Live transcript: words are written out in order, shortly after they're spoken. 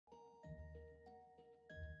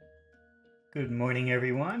Good morning,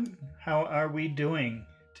 everyone. How are we doing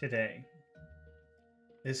today?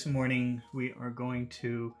 This morning we are going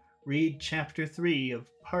to read Chapter 3 of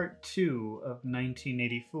Part 2 of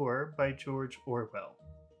 1984 by George Orwell.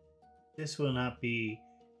 This will not be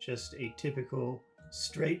just a typical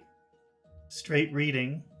straight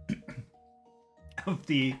reading of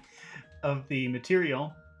the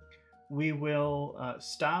material. We will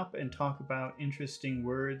stop and talk about interesting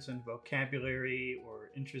words and vocabulary or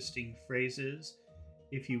interesting phrases.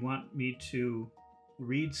 If you want me to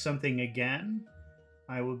read something again,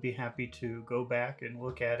 I will be happy to go back and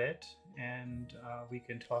look at it, and we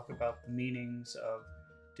can talk about the meanings of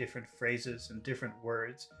different phrases and different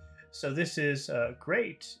words. So this is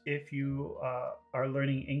great if you are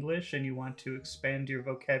learning English and you want to expand your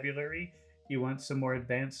vocabulary, you want some more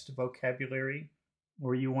advanced vocabulary,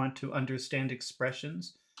 or you want to understand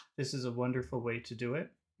expressions. This is a wonderful way to do it.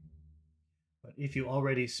 But if you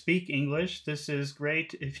already speak English, this is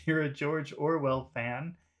great if you're a George Orwell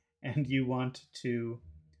fan and you want to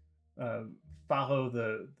follow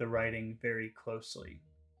the writing very closely.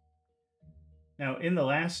 Now, in the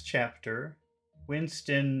last chapter,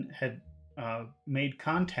 Winston had made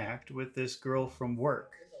contact with this girl from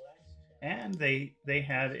work, and they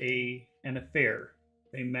had an affair.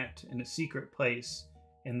 They met in a secret place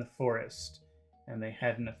in the forest, and they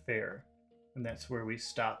had an affair, and that's where we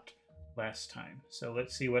stopped last time. So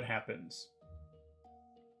let's see what happens.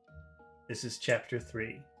 This is Chapter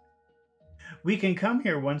 3. "We can come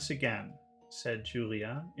here once again," said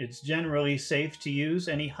Julia. "It's generally safe to use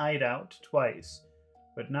any hideout twice,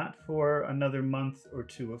 but not for another month or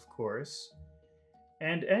two, of course."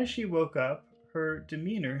 And as she woke up, her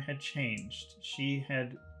demeanor had changed. She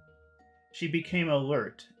became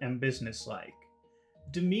alert and businesslike.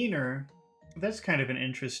 Demeanor, that's kind of an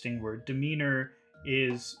interesting word. Demeanor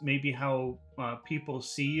is maybe how people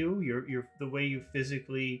see you, the way you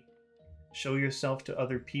physically show yourself to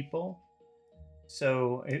other people.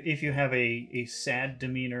 So if you have a sad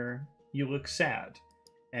demeanor, you look sad.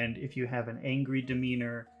 And if you have an angry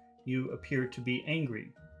demeanor, you appear to be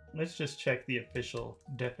angry. Let's just check the official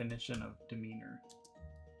definition of demeanor.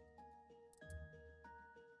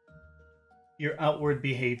 Your outward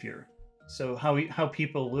behavior. So how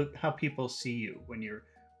people look, how people see you when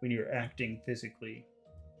you're acting physically.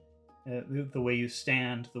 The way you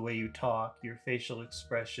stand, the way you talk, your facial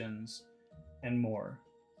expressions, and more.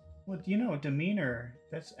 Well, demeanor,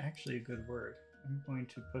 that's actually a good word. I'm going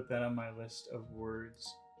to put that on my list of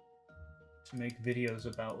words to make videos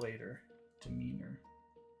about later. Demeanor.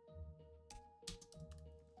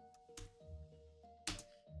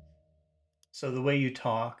 So the way you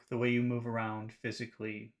talk, the way you move around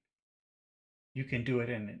physically, you can do it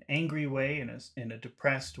in an angry way, in a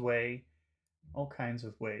depressed way, all kinds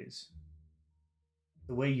of ways.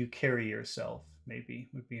 The way you carry yourself, maybe,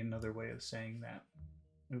 would be another way of saying that.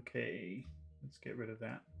 Okay, let's get rid of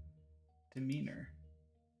that. Demeanor.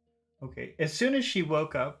 Okay, as soon as she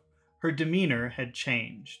woke up, her demeanor had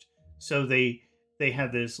changed. So they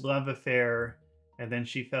had this love affair, and then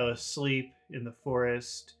she fell asleep in the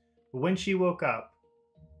forest. But when she woke up,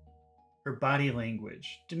 her body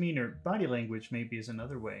language, body language maybe is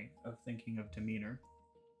another way of thinking of demeanor.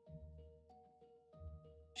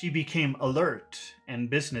 She became alert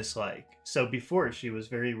and businesslike. So before she was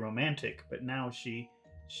very romantic, but now she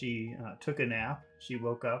took a nap, she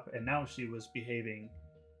woke up, and now she was behaving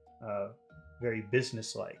very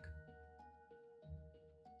businesslike.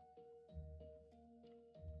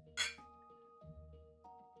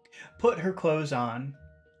 Put her clothes on,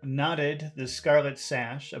 knotted the scarlet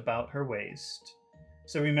sash about her waist.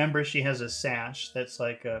 So remember, she has a sash that's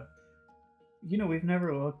like a... we've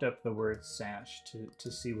never looked up the word sash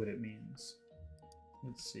to see what it means.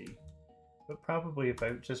 Let's see. But probably if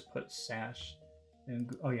I just put sash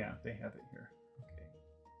and... Oh yeah, they have it here. Okay.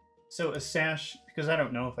 So a sash, because I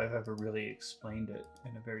don't know if I've ever really explained it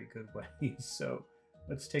in a very good way. So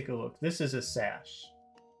let's take a look. This is a sash.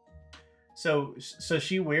 So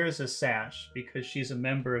she wears a sash because she's a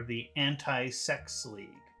member of the Anti-Sex League.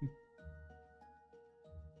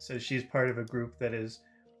 So she's part of a group that is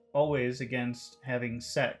always against having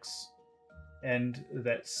sex. And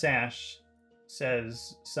that sash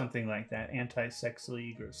says something like that, Anti-Sex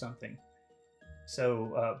League or something.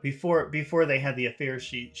 So before they had the affair,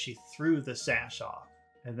 she threw the sash off,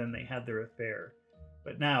 and then they had their affair.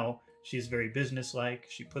 But now she's very businesslike.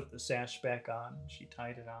 She put the sash back on. She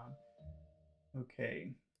tied it on.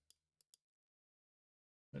 Okay.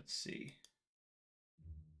 Let's see.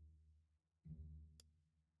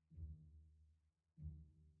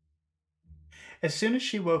 As soon as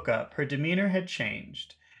she woke up, her demeanor had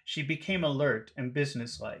changed. She became alert and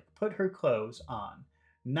businesslike, put her clothes on,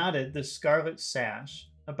 knotted the scarlet sash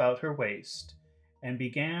about her waist, and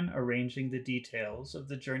began arranging the details of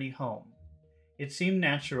the journey home. It seemed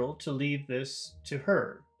natural to leave this to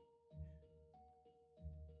her.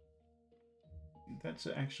 That's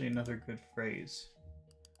actually another good phrase.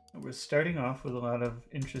 We're starting off with a lot of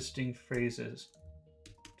interesting phrases.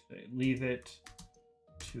 Leave it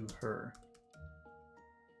to her.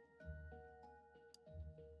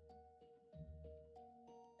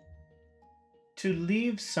 To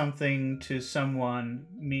leave something to someone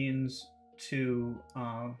means to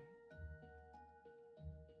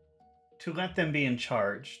let them be in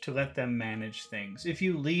charge, to let them manage things. If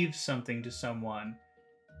you leave something to someone,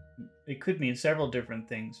 it could mean several different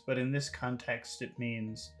things, but in this context, it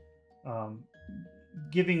means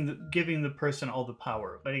giving the person all the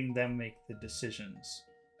power, letting them make the decisions.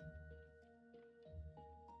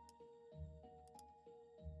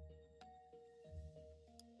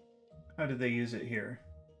 How do they use it here?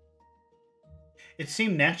 It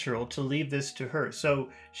seemed natural to leave this to her. So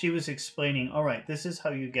she was explaining, all right, this is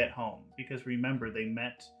how you get home. Because remember, they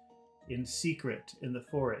met in secret in the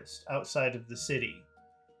forest outside of the city.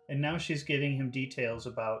 And now she's giving him details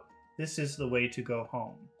about this is the way to go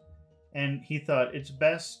home. And he thought it's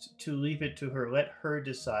best to leave it to her. Let her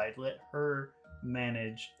decide. Let her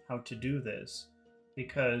manage how to do this.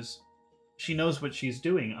 Because she knows what she's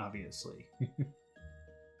doing, obviously.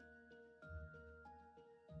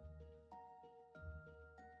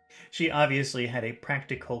 She obviously had a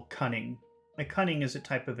practical cunning. A cunning is a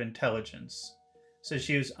type of intelligence. So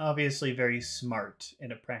she was obviously very smart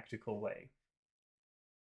in a practical way.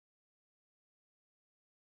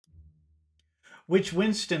 Which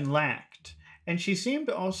Winston lacked, and she seemed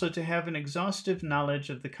also to have an exhaustive knowledge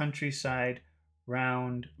of the countryside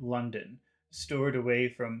round London, stored away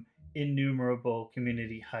from innumerable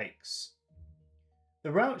community hikes.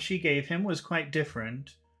 The route she gave him was quite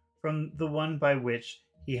different from the one by which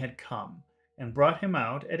he had come, and brought him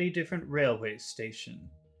out at a different railway station.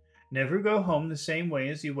 Never go home the same way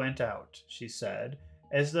as you went out, she said,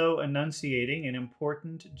 as though enunciating an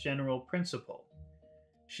important general principle.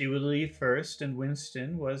 She would leave first, and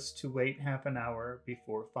Winston was to wait half an hour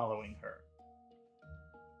before following her.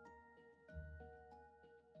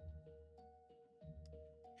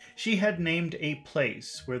 She had named a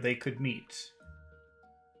place where they could meet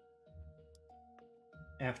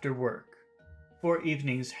after work. 4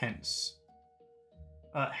 evenings hence.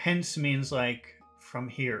 Hence means like from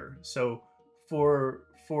here. So 4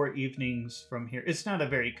 evenings from here. It's not a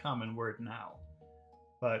very common word now,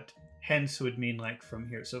 but hence would mean like from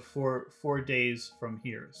here. So 4 days from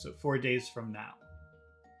here. So 4 days from now.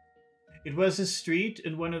 It was a street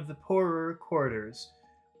in one of the poorer quarters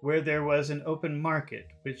where there was an open market,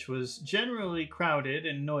 which was generally crowded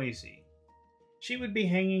and noisy. She would be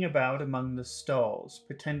hanging about among the stalls,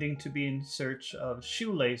 pretending to be in search of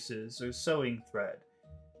shoelaces or sewing thread.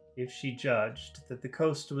 If she judged that the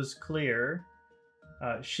coast was clear,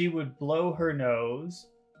 she would blow her nose.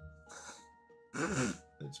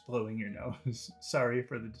 It's blowing your nose. Sorry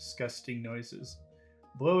for the disgusting noises.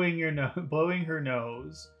 Blowing her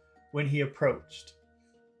nose when he approached.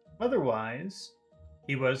 Otherwise,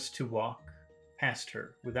 he was to walk past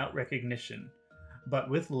her without recognition, but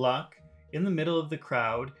with luck, in the middle of the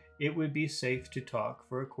crowd, it would be safe to talk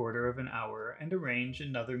for a quarter of an hour and arrange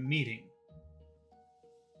another meeting.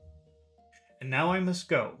 And now I must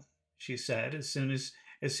go, she said, as soon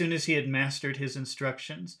as he had mastered his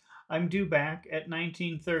instructions. I'm due back at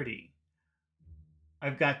 19:30.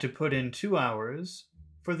 I've got to put in 2 hours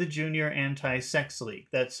for the Junior Anti-Sex League.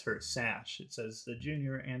 That's her sash. It says the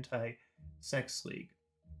Junior Anti-Sex League.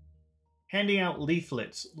 Handing out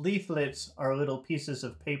leaflets. Leaflets are little pieces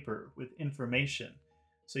of paper with information.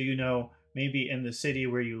 So you know, maybe in the city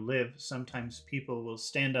where you live, sometimes people will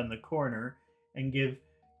stand on the corner and give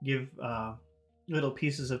little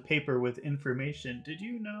pieces of paper with information. Did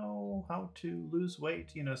you know how to lose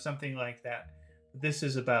weight? You know, something like that. This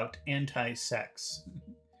is about anti-sex.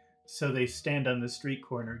 So they stand on the street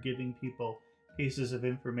corner giving people pieces of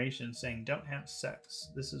information saying, don't have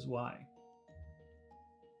sex. This is why.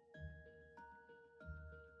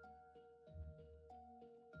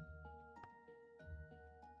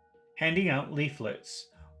 Handing out leaflets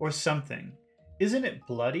or something. Isn't it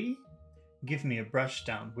bloody? Give me a brush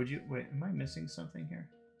down, would you? Wait, am I missing something here?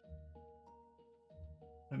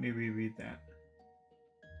 Let me reread that.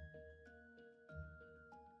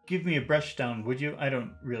 Give me a brush down, would you? I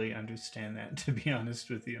don't really understand that, to be honest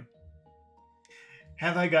with you.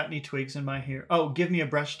 Have I got any twigs in my hair? Oh, give me a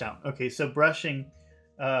brush down. Okay, so brushing,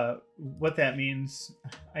 what that means,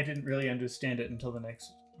 I didn't really understand it until the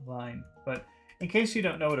next line. But in case you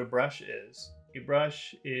don't know what a brush is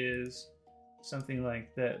something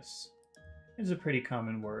like this. It's a pretty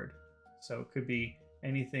common word. So it could be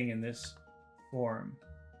anything in this form.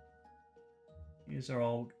 These are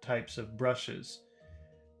all types of brushes.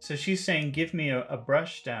 So she's saying, give me a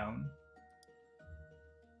brush down,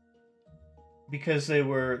 because they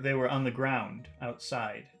were on the ground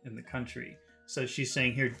outside in the country. So she's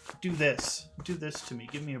saying, here, do this to me,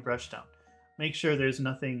 give me a brush down. Make sure there's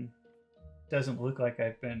nothing, doesn't look like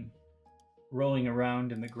I've been rolling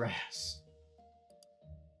around in the grass.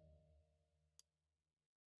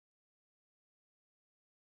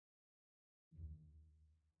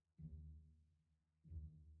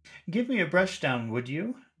 Give me a brush down, would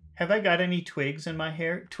you? Have I got any twigs in my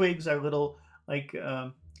hair? Twigs are little, like,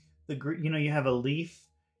 you have a leaf,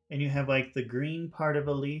 and you have like the green part of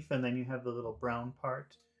a leaf, and then you have the little brown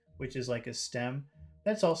part, which is like a stem.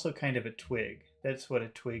 That's also kind of a twig. That's what a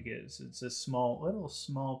twig is. It's a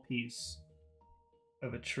small piece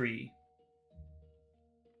of a tree.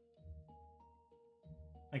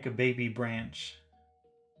 Like a baby branch.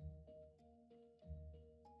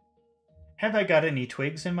 Have I got any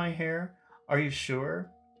twigs in my hair? Are you sure?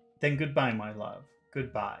 Then goodbye, my love.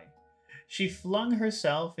 Goodbye. She flung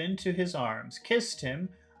herself into his arms, kissed him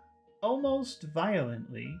almost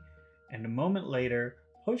violently, and a moment later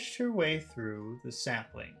pushed her way through the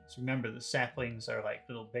saplings. Remember, the saplings are like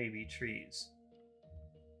little baby trees.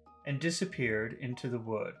 And disappeared into the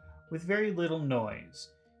wood with very little noise.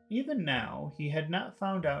 Even now, he had not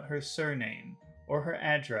found out her surname or her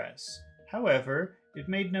address. However, it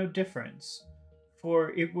made no difference,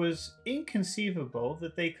 for it was inconceivable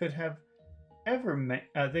that they could ever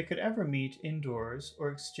meet indoors or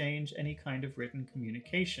exchange any kind of written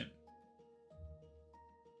communication.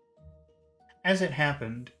 As it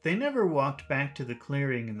happened, they never walked back to the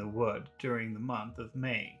clearing in the wood during the month of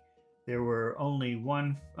May. There was only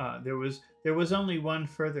one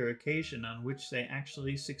further occasion on which they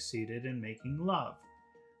actually succeeded in making love.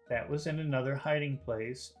 That was in another hiding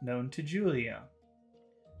place known to Julia,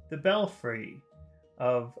 the belfry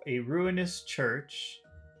of a ruinous church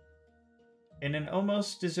in an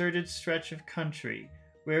almost deserted stretch of country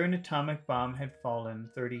where an atomic bomb had fallen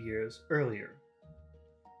 30 years earlier.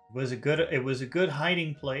 It was a good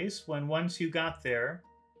hiding place when once you got there,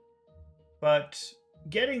 but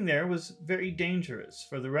getting there was very dangerous.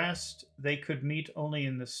 For the rest, they could meet only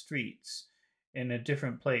in the streets, in a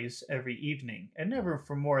different place every evening, and never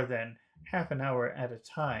for more than half an hour at a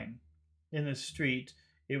time. In the street,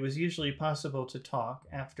 it was usually possible to talk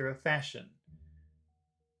after a fashion.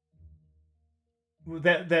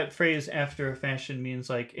 That phrase, after a fashion, means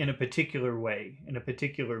like in a particular way, in a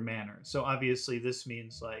particular manner. So obviously this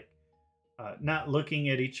means like not looking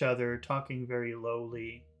at each other, talking very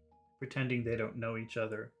lowly, pretending they don't know each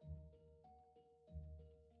other.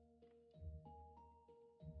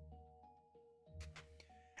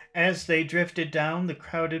 As they drifted down the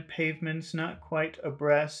crowded pavements, not quite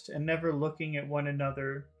abreast and never looking at one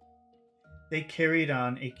another, they carried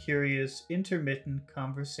on a curious, intermittent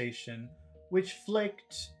conversation which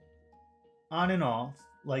flicked on and off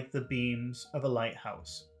like the beams of a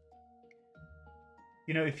lighthouse.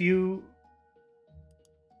 You know, if you...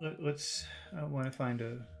 I want to find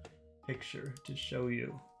a picture to show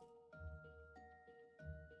you.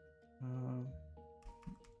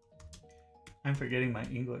 I'm forgetting my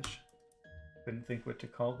English. Couldn't think what to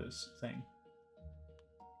call this thing.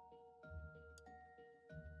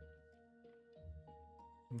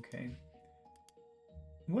 Okay.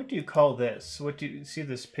 What do you call this? What do you see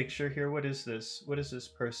this picture here? What is this? What is this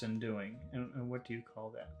person doing? And what do you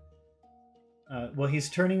call that? Well, he's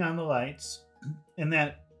turning on the lights, and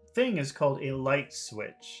that thing is called a light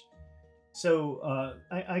switch. So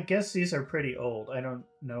I guess these are pretty old. I don't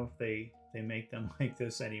know if they make them like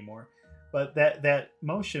this anymore. But that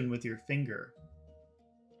motion with your finger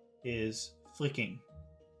is flicking.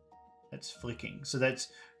 That's flicking. So that's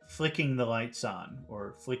flicking the lights on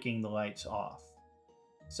or flicking the lights off.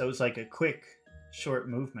 So it's like a quick, short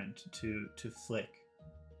movement to flick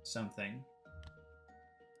something.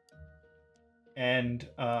 And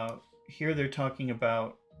here they're talking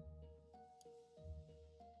about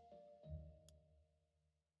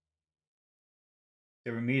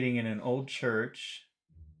they were meeting in an old church.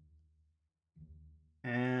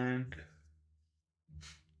 And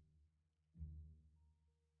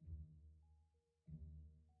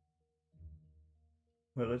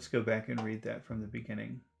well, let's go back and read that from the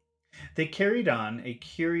beginning. They carried on a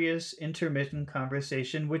curious, intermittent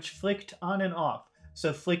conversation which flicked on and off.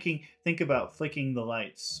 So flicking, think about flicking the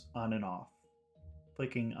lights on and off.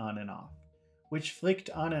 Flicking on and off. Which flicked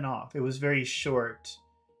on and off. It was very short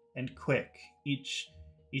and quick. Each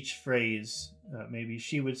phrase, maybe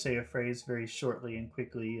she would say a phrase very shortly and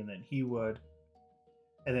quickly, and then he would,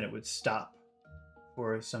 and then it would stop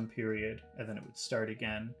for some period, and then it would start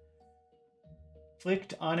again.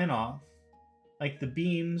 Flicked on and off, like the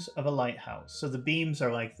beams of a lighthouse. So the beams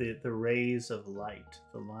are like the rays of light,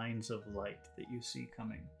 the lines of light that you see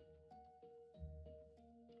coming.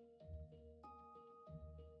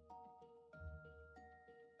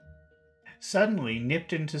 Suddenly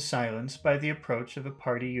nipped into silence by the approach of a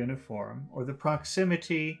party uniform or the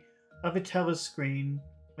proximity of a telescreen,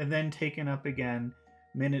 and then taken up again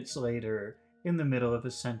minutes later in the middle of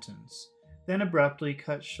a sentence, then abruptly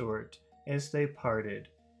cut short as they parted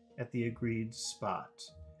at the agreed spot,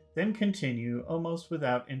 then continue almost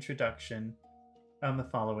without introduction on the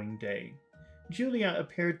following day. Julia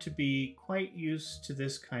appeared to be quite used to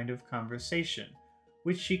this kind of conversation,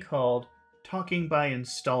 which she called talking by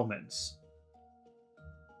installments.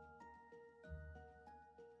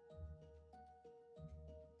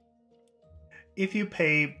 If you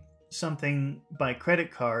pay something by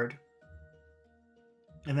credit card,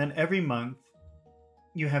 and then every month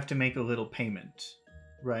you have to make a little payment,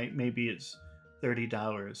 right? Maybe it's $30,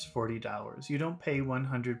 $40. You don't pay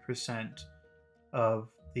 100% of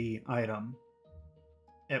the item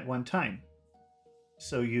at one time.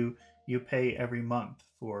 So you pay every month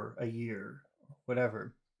for a year,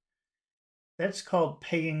 whatever. That's called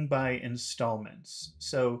paying by installments.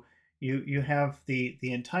 So you have the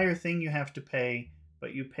entire thing you have to pay,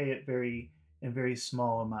 but you pay it in very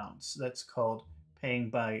small amounts. That's called paying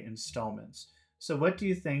by installments. So what do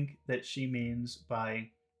you think that she means by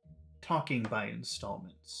talking by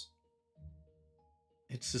installments?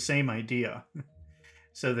 It's the same idea.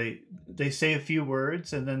 So they say a few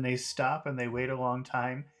words, and then they stop and they wait a long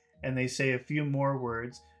time, and they say a few more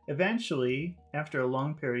words. Eventually, after a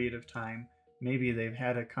long period of time, maybe they've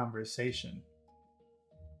had a conversation.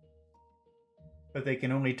 But they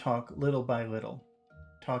can only talk little by little,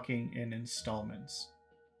 talking in installments.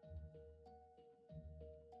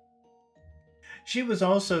 She was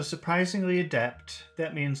also surprisingly adept,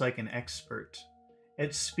 that means like an expert,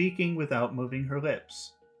 at speaking without moving her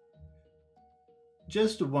lips.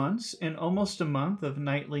 Just once, in almost a month of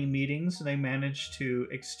nightly meetings, they managed to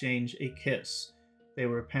exchange a kiss. They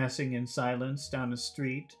were passing in silence down a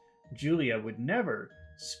street. Julia would never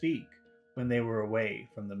speak when they were away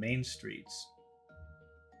from the main streets.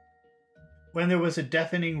 When there was a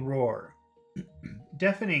deafening roar.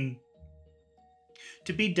 Deafening.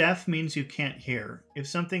 To be deaf means you can't hear. If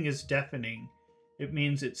something is deafening, it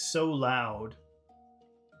means it's so loud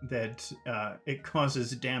that it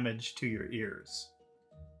causes damage to your ears.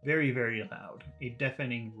 Very, very loud. A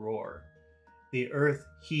deafening roar. The earth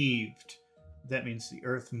heaved. That means the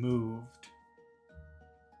earth moved.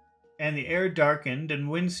 And the air darkened, and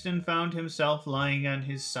Winston found himself lying on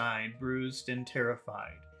his side, bruised and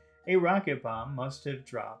terrified. A rocket bomb must have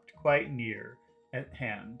dropped quite near at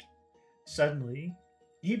hand. Suddenly,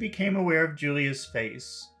 he became aware of Julia's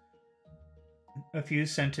face, a few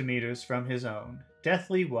centimeters from his own,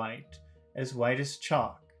 deathly white as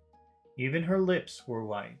chalk. Even her lips were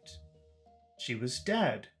white. She was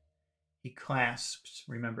dead. He clasped,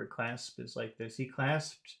 remember clasp is like this, he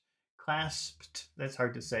clasped, that's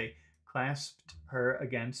hard to say, clasped her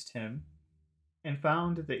against him, and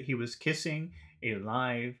found that he was kissing a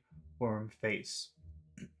live, warm face.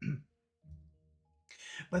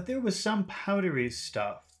 But there was some powdery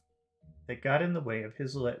stuff that got in the way of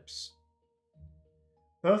his lips.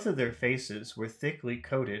 Both of their faces were thickly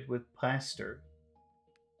coated with plaster.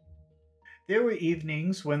 There were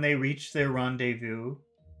evenings when they reached their rendezvous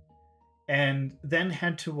and then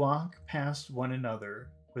had to walk past one another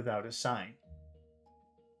without a sign,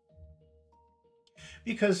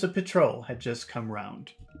 because the patrol had just come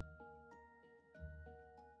round.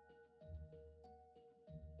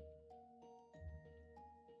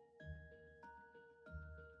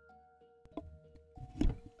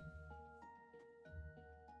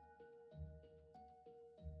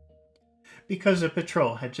 Because a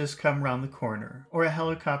patrol had just come round the corner, or a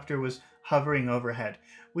helicopter was hovering overhead.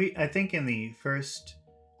 I think in the first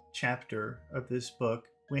chapter of this book,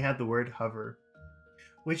 we had the word hover,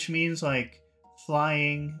 which means like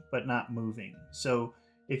flying but not moving. So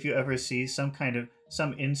if you ever see some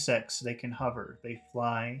insects, they can hover, they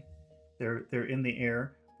fly, they're in the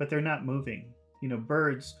air, but they're not moving. You know,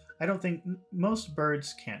 birds, I don't think most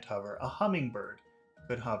birds can't hover. A hummingbird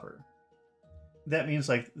could hover. That means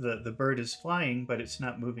like the bird is flying, but it's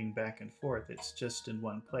not moving back and forth. It's just in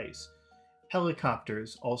one place.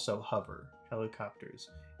 Helicopters also hover. Helicopters.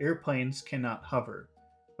 Airplanes cannot hover,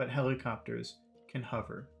 but helicopters can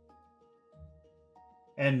hover.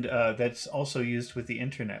 And that's also used with the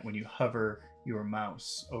internet when you hover your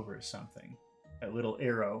mouse over something. That little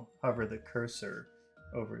arrow, hover the cursor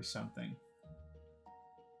over something.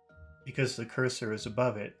 Because the cursor is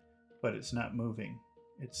above it, but it's not moving.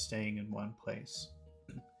 It's staying in one place.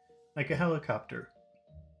 Like a helicopter.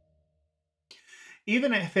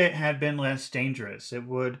 Even if it had been less dangerous, it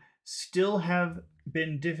would still have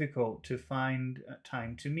been difficult to find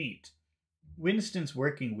time to meet. Winston's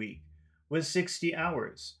working week was 60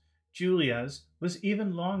 hours. Julia's was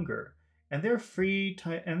even longer, and their free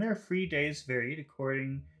days varied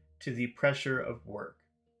according to the pressure of work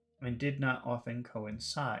and did not often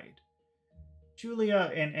coincide.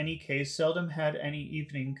 Julia, in any case, seldom had any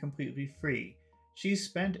evening completely free. She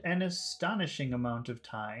spent an astonishing amount of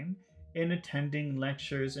time in attending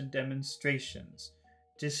lectures and demonstrations,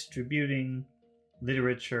 distributing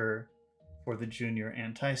literature for the Junior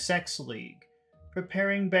Anti-Sex League,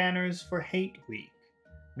 preparing banners for Hate Week,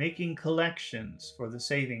 making collections for the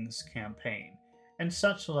Savings Campaign, and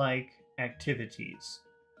such like activities.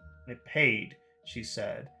 It paid, she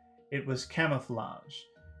said. It was camouflage.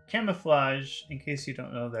 Camouflage, in case you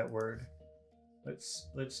don't know that word,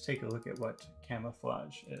 let's take a look at what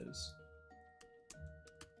camouflage is.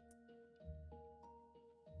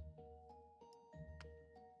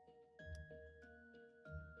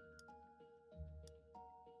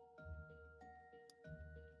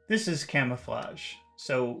 This is camouflage.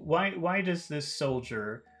 So why does this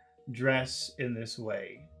soldier dress in this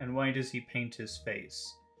way? And why does he paint his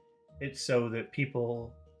face? It's so that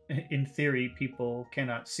people, in theory, people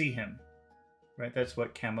cannot see him. Right? That's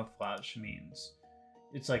what camouflage means.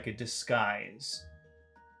 It's like a disguise.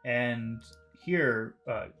 And here,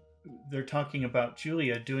 they're talking about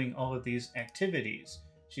Julia doing all of these activities.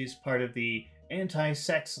 She's part of the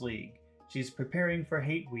Anti-Sex League. She's preparing for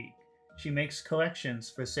Hate Week. She makes collections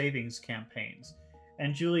for savings campaigns.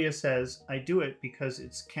 And Julia says, I do it because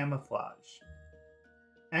it's camouflage.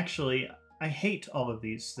 Actually, I hate all of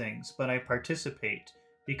these things, but I participate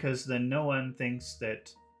because then no one thinks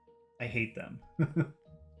that I hate them.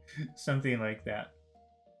 Something like that.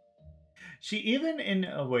 She even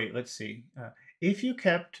wait, let's see. If you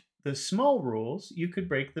kept the small rules, you could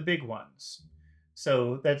break the big ones.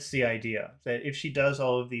 So that's the idea, that if she does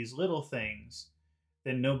all of these little things,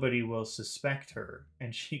 then nobody will suspect her,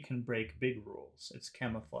 and she can break big rules. It's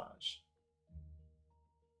camouflage.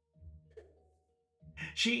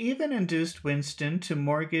 She even induced Winston to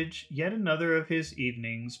mortgage yet another of his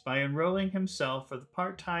evenings by enrolling himself for the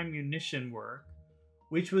part-time munition work,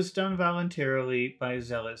 which was done voluntarily by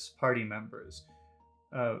zealous party members.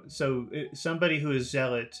 Somebody who is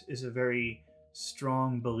zealot is a very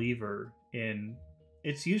strong believer in...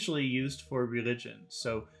 It's usually used for religion,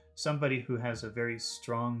 so somebody who has a very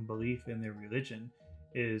strong belief in their religion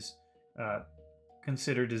is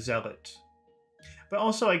considered a zealot. But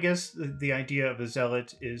also, I guess the idea of a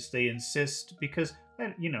zealot is they insist, because,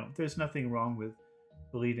 you know, there's nothing wrong with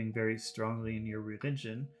believing very strongly in your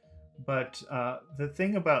religion. But the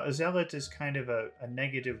thing about a zealot is kind of a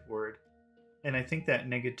negative word. And I think that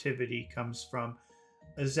negativity comes from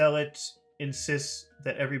a zealot insists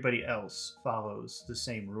that everybody else follows the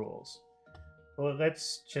same rules. Well,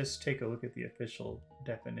 let's just take a look at the official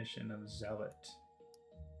definition of zealot.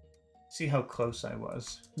 See how close I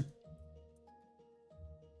was.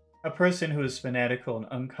 A person who is fanatical and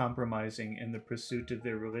uncompromising in the pursuit of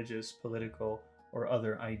their religious, political, or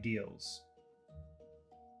other ideals.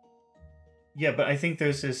 Yeah, but I think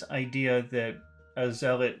there's this idea that a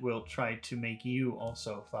zealot will try to make you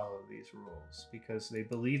also follow these rules because they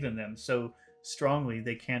believe in them so strongly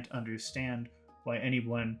they can't understand why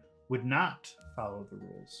anyone would not follow the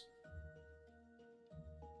rules.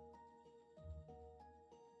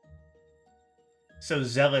 So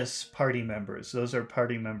zealous party members, those are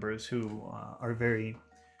party members who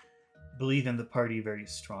believe in the party very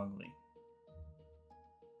strongly.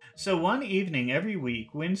 So one evening every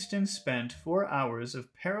week, Winston spent 4 hours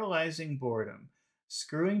of paralyzing boredom,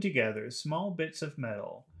 screwing together small bits of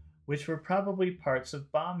metal, which were probably parts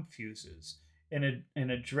of bomb fuses, in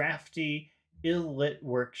a drafty, ill-lit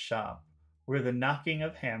workshop where the knocking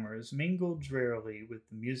of hammers mingled drearily with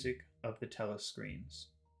the music of the telescreens.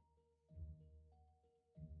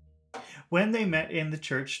 When they met in the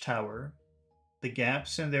church tower, the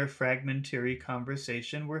gaps in their fragmentary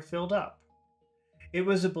conversation were filled up. It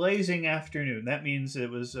was a blazing afternoon. That means it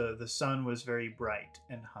was the sun was very bright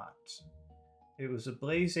and hot. It was a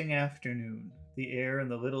blazing afternoon. The air in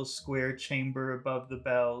the little square chamber above the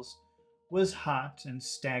bells was hot and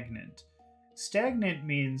stagnant. Stagnant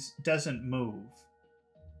means doesn't move.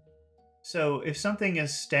 So if something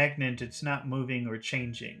is stagnant, it's not moving or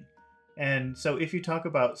changing. And so if you talk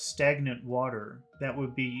about stagnant water, that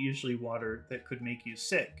would be usually water that could make you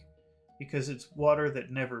sick because it's water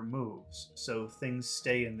that never moves. So things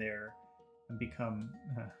stay in there and become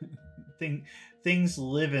things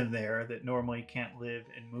live in there that normally can't live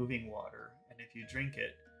in moving water. And if you drink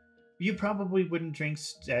it, you probably wouldn't drink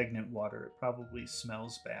stagnant water. It probably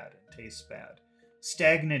smells bad and tastes bad.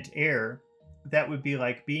 Stagnant air, that would be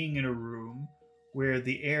like being in a room where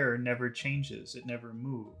the air never changes. It never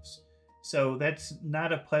moves. So that's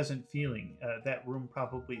not a pleasant feeling. That room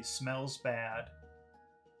probably smells bad.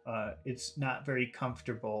 It's not very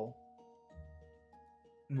comfortable.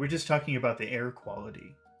 And we're just talking about the air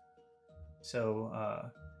quality.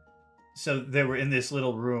 So they were in this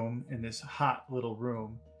little room, in this hot little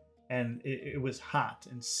room, and it was hot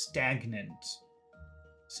and stagnant.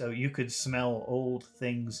 So you could smell old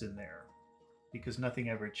things in there because nothing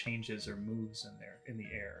ever changes or moves in there, in the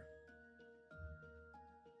air.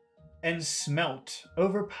 And smelt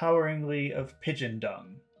overpoweringly of pigeon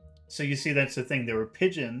dung. So you see, that's the thing. There were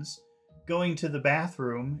pigeons going to the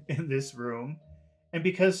bathroom in this room, and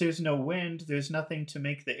because there's no wind, there's nothing to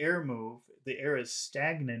make the air move. The air is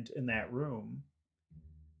stagnant in that room.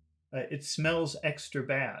 It smells extra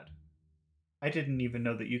bad. I didn't even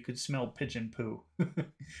know that you could smell pigeon poo.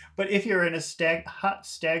 But if you're in a hot,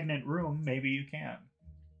 stagnant room, maybe you can.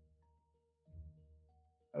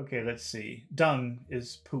 Okay, let's see. Dung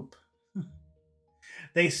is poop.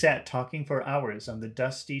 They sat talking for hours on the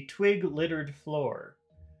dusty, twig-littered floor.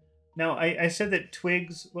 Now, I said that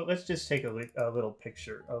twigs... Well, let's just take a little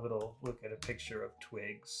picture, a little look at a picture of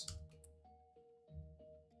twigs.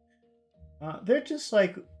 They're just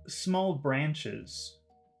like small branches.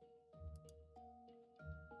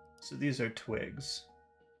 So these are twigs.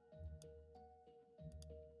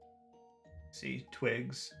 See,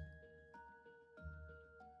 twigs.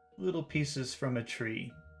 Little pieces from a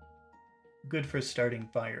tree. Good for starting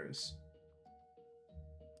fires.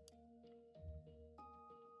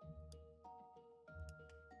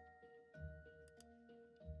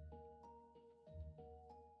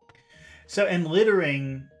 So, and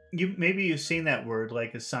littering, maybe you've seen that word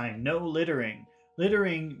like a sign. No littering.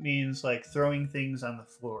 Littering means like throwing things on the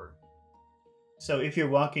floor. So if you're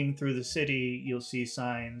walking through the city, you'll see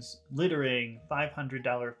signs, littering,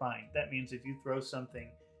 $500 fine. That means if you throw something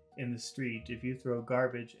in the street, if you throw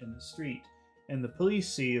garbage in the street, and the police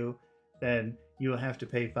see you, then you'll have to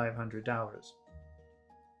pay $500.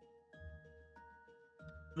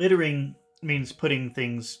 Littering means putting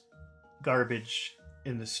things, garbage,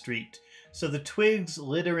 in the street. So the twigs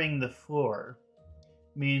littering the floor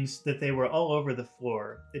means that they were all over the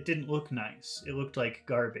floor. It didn't look nice. It looked like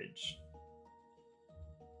garbage.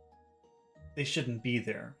 They shouldn't be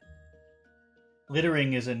there.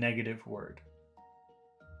 Littering is a negative word.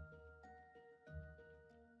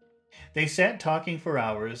 They sat talking for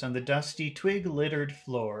hours on the dusty, twig-littered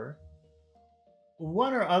floor,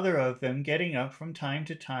 one or other of them getting up from time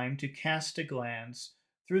to cast a glance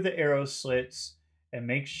through the arrow slits and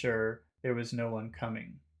make sure there was no one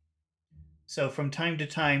coming. So from time to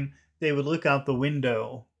time, they would look out the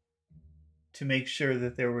window to make sure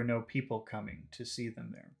that there were no people coming to see them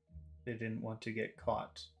there. They didn't want to get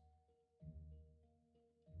caught.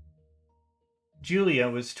 Julia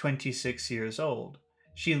was 26 years old.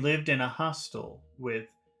 She lived in a hostel with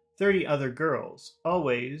 30 other girls,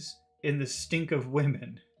 always in the stink of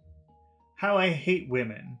women. How I hate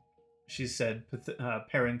women, she said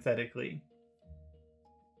parenthetically.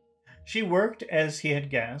 She worked, as he had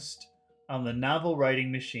guessed, on the novel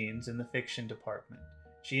writing machines in the fiction department.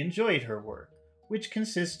 She enjoyed her work, which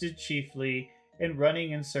consisted chiefly in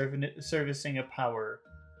running and servicing a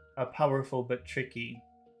powerful but tricky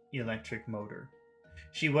electric motor.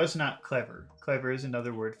 She was not clever. Clever is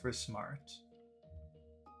another word for smart.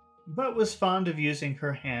 But was fond of using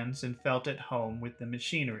her hands and felt at home with the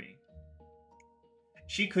machinery.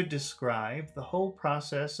 She could describe the whole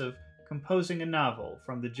process of composing a novel,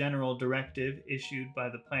 from the general directive issued by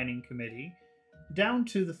the planning committee down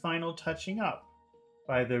to the final touching up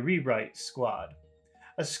by the rewrite squad.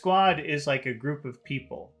 A squad is like a group of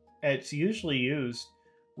people. It's usually used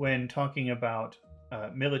when talking about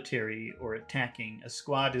military or attacking. A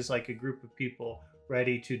squad is like a group of people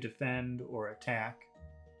ready to defend or attack.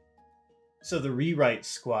 So the rewrite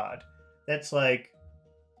squad, that's like,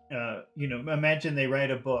 imagine they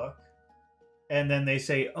write a book and then they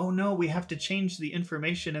say, oh no, we have to change the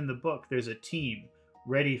information in the book. There's a team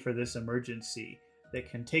ready for this emergency that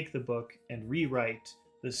can take the book and rewrite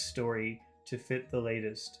the story to fit the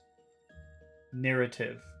latest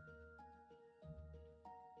narrative.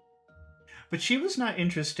 But she was not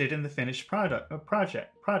interested in the finished product.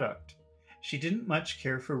 She didn't much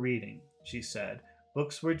care for reading, she said.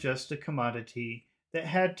 Books were just a commodity that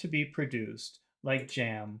had to be produced, like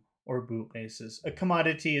jam or bootlaces. A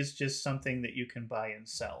commodity is just something that you can buy and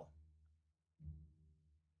sell.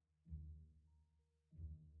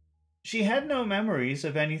 She had no memories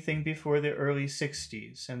of anything before the early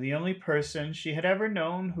 60s, and the only person she had ever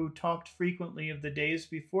known who talked frequently of the days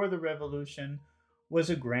before the revolution was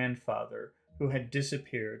a grandfather who had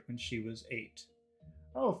disappeared when she was 8.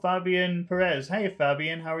 Oh, Fabian Perez. Hi,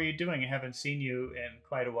 Fabian. How are you doing? I haven't seen you in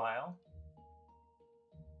quite a while.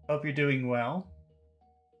 Hope you're doing well.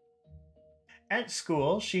 At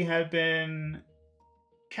school, she had been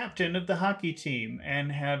captain of the hockey team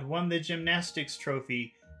and had won the gymnastics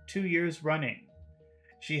trophy 2 years running.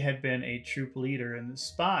 She had been a troop leader in the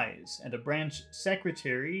Spies and a branch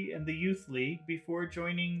secretary in the Youth League before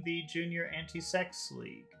joining the Junior Anti-Sex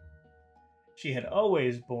League. She had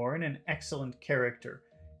always borne an excellent character.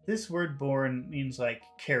 This word born means like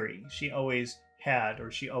carry. She always had,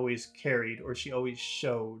 or she always carried, or she always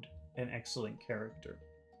showed an excellent character.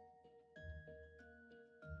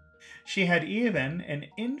 She had even an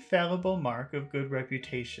infallible mark of good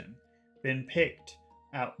reputation, been picked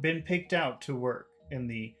out to work in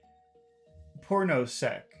the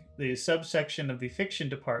pornosec, the subsection of the fiction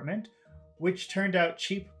department, which turned out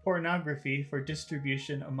cheap pornography for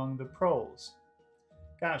distribution among the proles.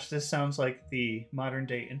 Gosh, this sounds like the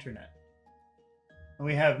modern-day internet. And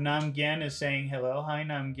we have Namgyen is saying hello. Hi,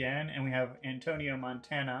 Namgyen. And we have Antonio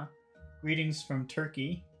Montana. Greetings from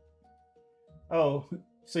Turkey. Oh,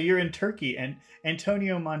 so you're in Turkey. And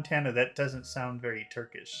Antonio Montana, that doesn't sound very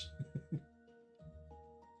Turkish.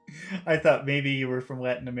 I thought maybe you were from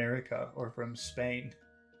Latin America or from Spain.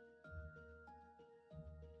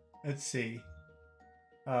 Let's see.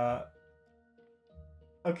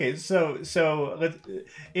 Okay, so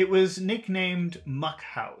it was nicknamed Muck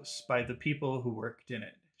House by the people who worked in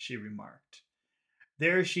it, she remarked.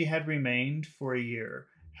 There she had remained for a year,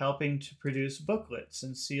 helping to produce booklets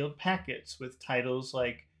and sealed packets with titles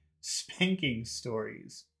like Spanking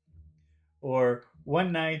Stories or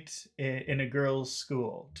One Night in a Girl's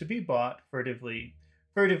School, to be bought furtively.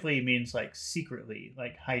 Furtively means like secretly,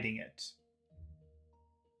 like hiding it,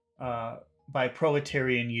 by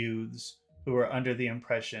proletarian youths who were under the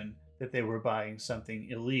impression that they were buying something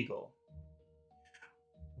illegal.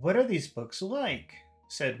 What are these books like?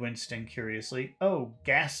 Said Winston curiously. Oh,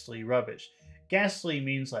 ghastly rubbish. Ghastly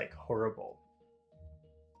means like horrible.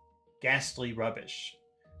 Ghastly rubbish.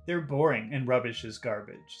 They're boring, and rubbish is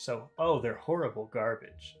garbage. So, oh, they're horrible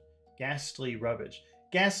garbage. Ghastly rubbish.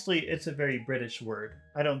 Ghastly, it's a very British word.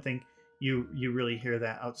 I don't think you really hear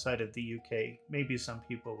that outside of the UK. Maybe some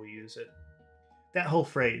people will use it. That whole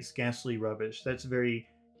phrase, ghastly rubbish, that's very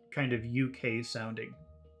kind of UK sounding.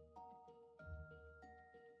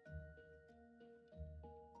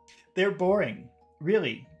 They're boring,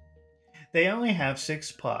 really. They only have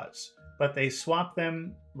 6 plots, but they swap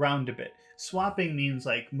them round a bit. Swapping means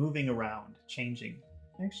like moving around, changing.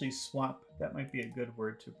 Actually, swap, that might be a good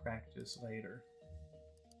word to practice later.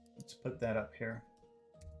 Let's put that up here.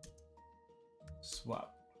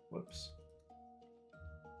 Swap. Whoops.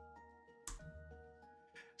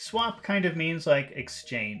 Swap kind of means like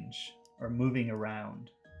exchange or moving around.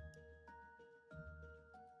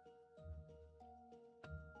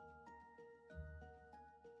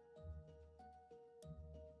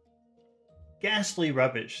 Ghastly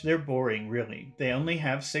rubbish. They're boring, really. They only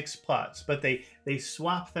have 6 plots, but they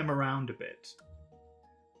swap them around a bit.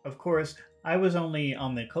 Of course, I was only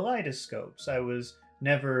on the kaleidoscopes. I was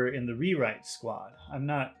never in the rewrite squad. I'm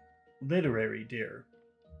not literary, dear.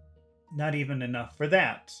 Not even enough for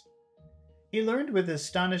that. He learned with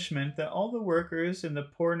astonishment that all the workers in the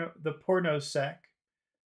pornosec,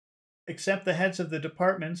 except the heads of the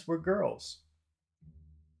departments, were girls.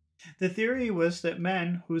 The theory was that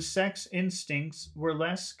men whose sex instincts were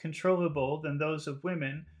less controllable than those of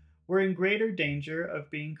women were in greater danger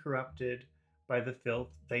of being corrupted by the filth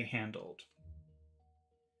they handled.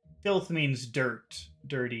 Filth means dirt,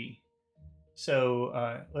 dirty.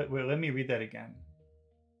 So let me read that again.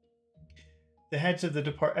 The heads of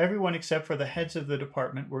the everyone except for the heads of the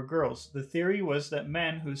department were girls. The theory was that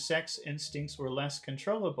men whose sex instincts were less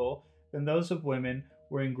controllable than those of women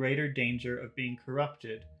were in greater danger of being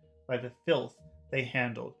corrupted by the filth they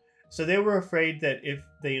handled. So they were afraid that if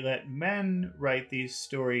they let men write these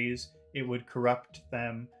stories, it would corrupt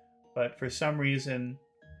them, but for some reason,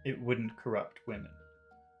 it wouldn't corrupt women.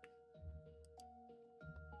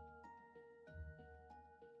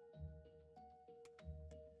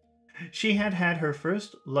 She had had her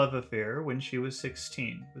first love affair when she was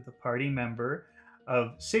 16 with a party member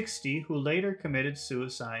of 60 who later committed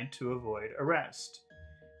suicide to avoid arrest.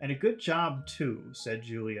 And a good job, too, said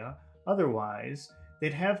Julia. Otherwise,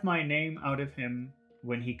 they'd have my name out of him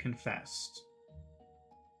when he confessed.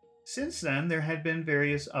 Since then, there had been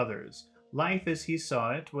various others. Life as he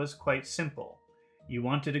saw it was quite simple. You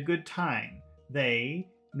wanted a good time. They,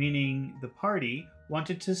 meaning the party,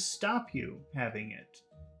 wanted to stop you having it.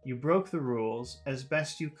 You broke the rules as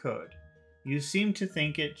best you could. You seemed to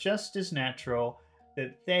think it just as natural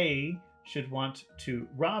that they should want to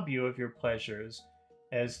rob you of your pleasures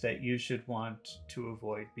as that you should want to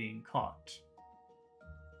avoid being caught.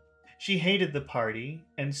 She hated the party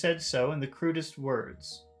and said so in the crudest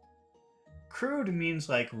words. Crude means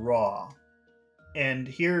like raw. And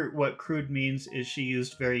here what crude means is she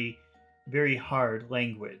used very, very hard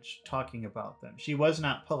language talking about them. She was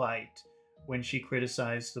not polite when she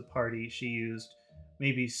criticized the party. She used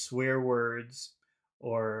maybe swear words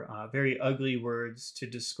or very ugly words to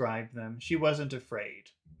describe them. She wasn't afraid.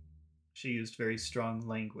 She used very strong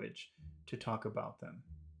language to talk about them.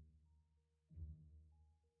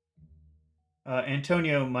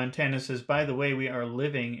 Antonio Montana says, by the way, we are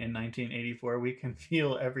living in 1984. We can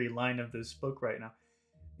feel every line of this book right now.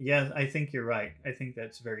 Yeah, I think you're right. I think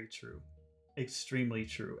that's very true. Extremely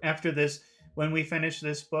true. After this, when we finish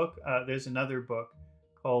this book, there's another book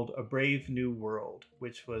called A Brave New World,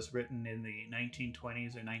 which was written in the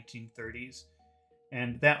 1920s or 1930s.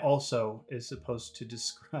 And that also is supposed to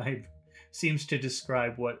describe, seems to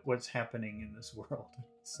describe what's happening in this world.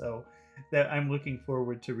 So that I'm looking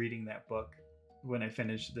forward to reading that book when I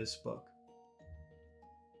finish this book.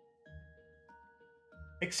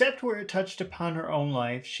 Except where it touched upon her own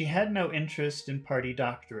life, she had no interest in party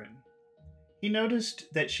doctrine. He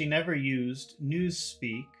noticed that she never used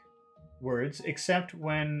newspeak words except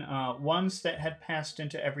when ones that had passed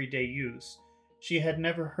into everyday use. She had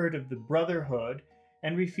never heard of the Brotherhood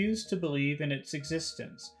and refused to believe in its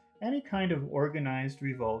existence. Any kind of organized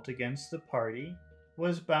revolt against the party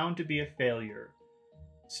was bound to be a failure.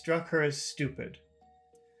 Struck her as stupid.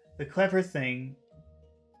 The clever thing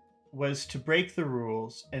was to break the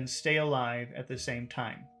rules and stay alive at the same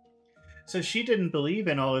time. So she didn't believe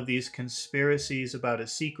in all of these conspiracies about a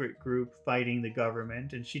secret group fighting the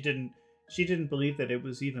government, and she didn't believe that it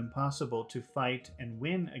was even possible to fight and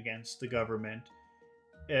win against the government.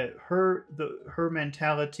 Her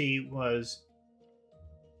mentality was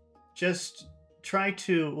just try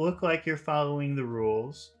to look like you're following the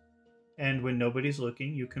rules, and when nobody's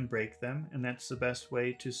looking, you can break them, and that's the best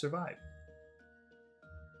way to survive.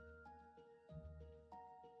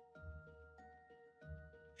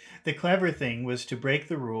 The clever thing was to break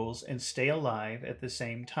the rules and stay alive at the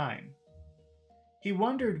same time. He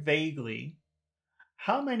wondered vaguely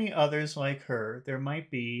how many others like her there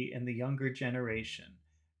might be in the younger generation,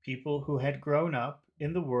 people who had grown up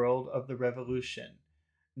in the world of the revolution,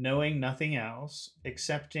 knowing nothing else,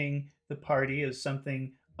 accepting the party as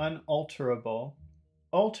something unalterable.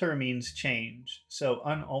 Alter means change, so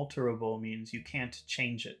unalterable means you can't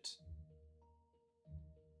change it.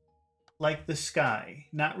 Like the sky,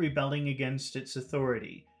 not rebelling against its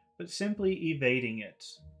authority, but simply evading it,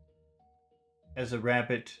 as a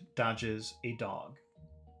rabbit dodges a dog.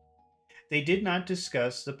 They did not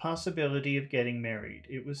discuss the possibility of getting married.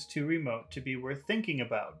 It was too remote to be worth thinking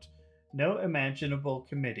about. No imaginable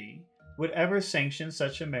committee would ever sanction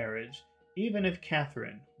such a marriage, even if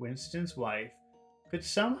Catherine, Winston's wife, could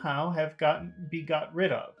somehow have be got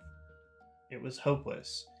rid of. It was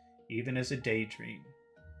hopeless, even as a daydream.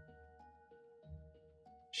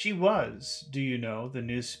 She was, do you know, the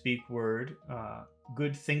newspeak word,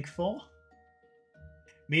 good thinkful,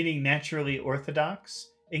 meaning naturally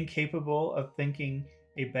orthodox, incapable of thinking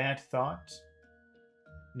a bad thought.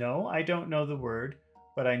 No, I don't know the word,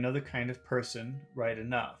 but I know the kind of person right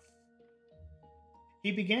enough.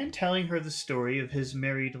 He began telling her the story of his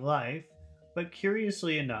married life, but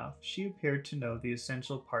curiously enough, she appeared to know the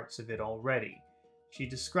essential parts of it already. She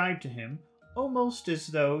described to him, almost as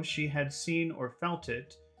though she had seen or felt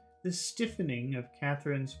it, the stiffening of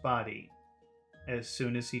Catherine's body as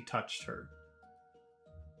soon as he touched her.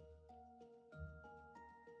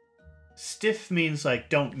 Stiff means like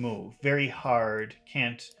don't move, very hard,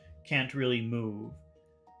 can't really move.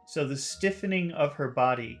 So the stiffening of her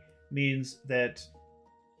body means that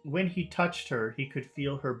when he touched her, he could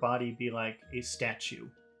feel her body be like a statue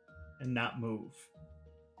and not move.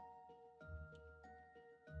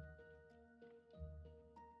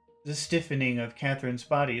 The stiffening of Catherine's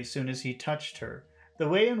body as soon as he touched her, the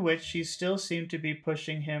way in which she still seemed to be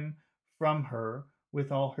pushing him from her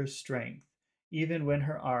with all her strength, even when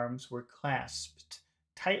her arms were clasped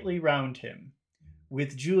tightly round him,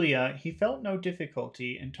 With Julia, he felt no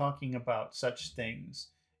difficulty in talking about such things.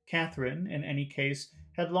 Catherine, in any case,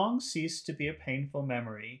 had long ceased to be a painful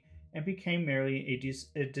memory and became merely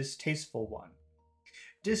a distasteful one.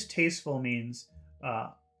 Distasteful means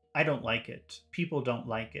I don't like it. People don't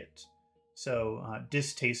like it. So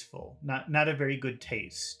distasteful, not a very good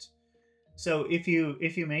taste. So if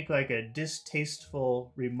you make like a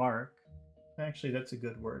distasteful remark, actually that's a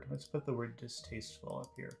good word. Let's put the word distasteful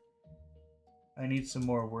up here. I need some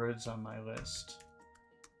more words on my list.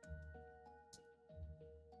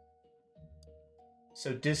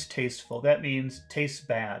 So distasteful, that means tastes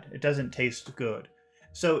bad. It doesn't taste good.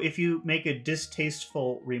 So if you make a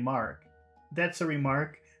distasteful remark, that's a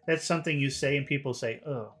remark. That's something you say and people say,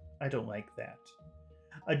 oh, I don't like that.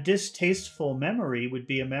 A distasteful memory would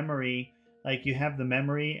be a memory like you have the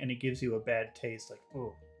memory and it gives you a bad taste. Like,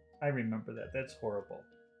 oh, I remember that. That's horrible.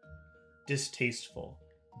 Distasteful.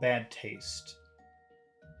 Bad taste.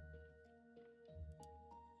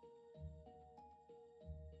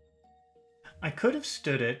 I could have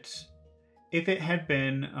stood it if it had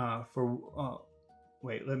been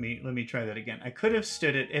wait, let me try that again. I could have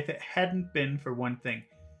stood it if it hadn't been for one thing.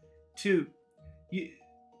 If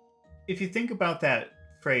you think about that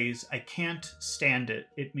phrase, I can't stand it,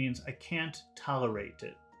 it means I can't tolerate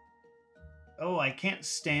it. Oh, I can't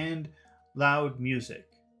stand loud music.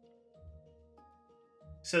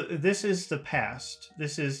 So this is the past.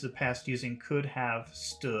 This is the past using could have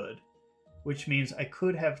stood, which means I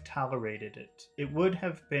could have tolerated it. It would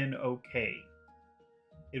have been okay.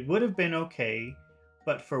 It would have been okay,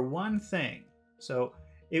 but for one thing. So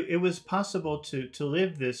it was possible to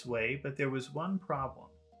live this way, but there was one problem.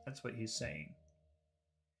 That's what he's saying.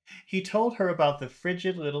 He told her about the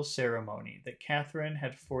frigid little ceremony that Catherine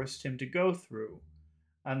had forced him to go through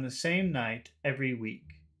on the same night every week.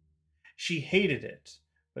 She hated it,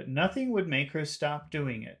 but nothing would make her stop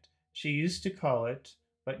doing it. She used to call it,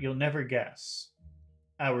 but you'll never guess,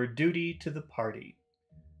 our duty to the party,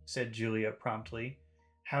 said Julia promptly.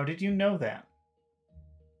 How did you know that?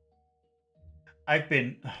 I've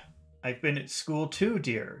been at school too,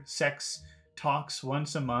 dear. Sex talks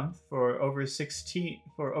once a month for over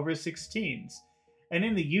 16s, and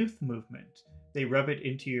in the youth movement, they rub it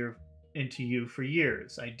into you for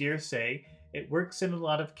years. I dare say it works in a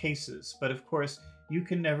lot of cases, but of course you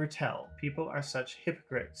can never tell. People are such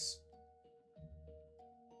hypocrites.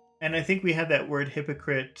 And I think we had that word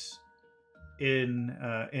hypocrite in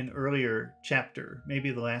earlier chapter,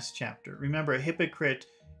 maybe the last chapter. Remember, a hypocrite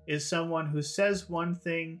is someone who says one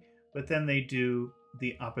thing, but then they do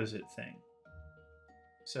the opposite thing.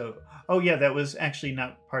 So, oh yeah, that was actually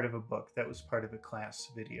not part of a book. That was part of a class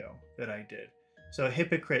video that I did. So a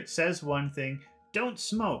hypocrite says one thing, don't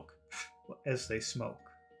smoke, as they smoke.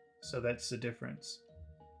 So that's the difference.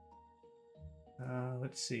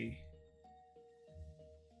 Let's see.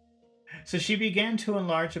 So she began to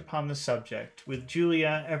enlarge upon the subject. With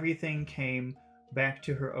Julia, everything came back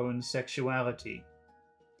to her own sexuality.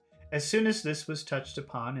 As soon as this was touched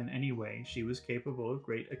upon in any way, she was capable of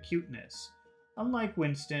great acuteness. Unlike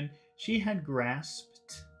Winston, she had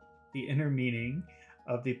grasped the inner meaning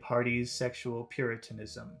of the party's sexual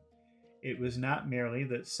puritanism. It was not merely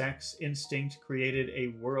that sex instinct created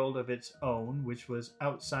a world of its own which was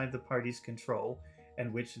outside the party's control,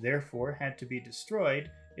 and which therefore had to be destroyed,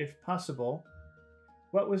 if possible.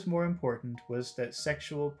 What was more important was that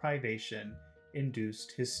sexual privation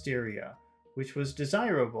induced hysteria, which was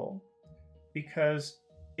desirable because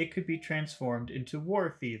it could be transformed into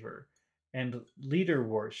war fever and leader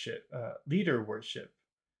worship.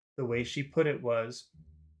 The way she put it was,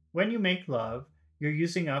 when you make love, you're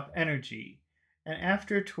using up energy, and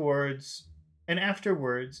afterwards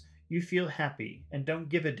you feel happy and don't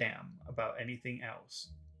give a damn about anything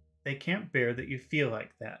else. They can't bear that you feel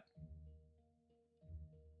like that.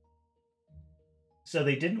 So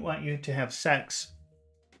they didn't want you to have sex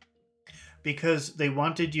because they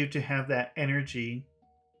wanted you to have that energy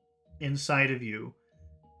inside of you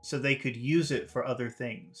so they could use it for other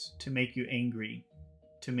things, to make you angry,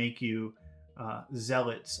 to make you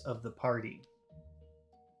zealots of the party.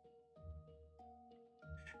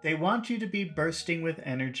 They want you to be bursting with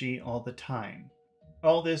energy all the time.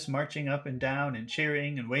 All this marching up and down and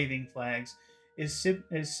cheering and waving flags is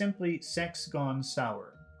simply sex gone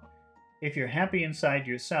sour. If you're happy inside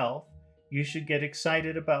yourself, you should get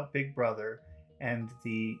excited about Big Brother and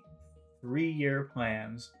the 3-year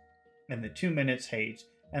plans and the 2 minutes hate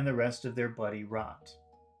and the rest of their bloody rot.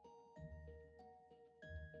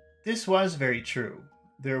 This was very true.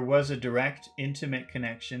 There was a direct, intimate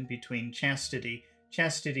connection between chastity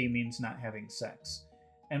means not having sex,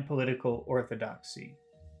 and political orthodoxy.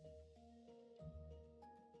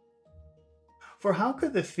 For how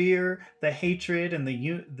could the fear, the hatred, and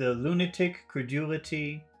the lunatic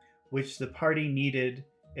credulity which the party needed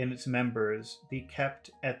in its members be kept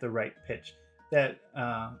at the right pitch, that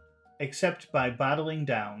except by bottling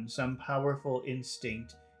down some powerful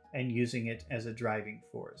instinct and using it as a driving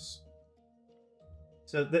force?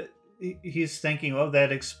 So he's thinking, oh, that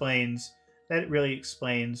really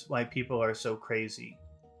explains why people are so crazy,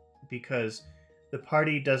 because the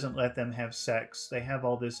party doesn't let them have sex. They have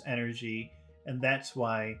all this energy, and that's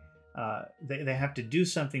why they have to do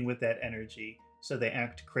something with that energy, so they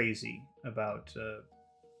act crazy about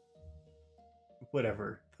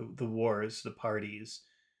whatever, the wars, the parties,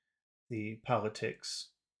 the politics.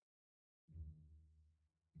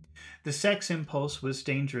 The sex impulse was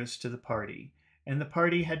dangerous to the party, and the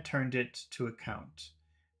party had turned it to account.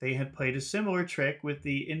 They had played a similar trick with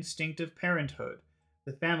the instinct of parenthood.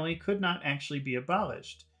 The family could not actually be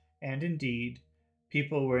abolished, and indeed,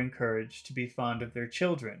 people were encouraged to be fond of their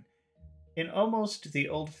children, in almost the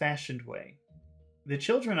old-fashioned way. The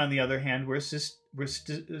children, on the other hand, were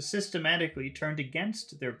systematically turned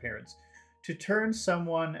against their parents. To turn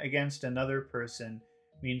someone against another person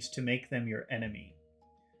means to make them your enemy.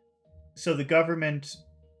 So the government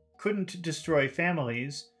couldn't destroy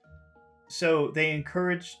families, so they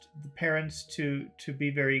encouraged the parents to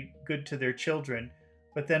be very good to their children.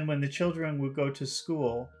 But then when the children would go to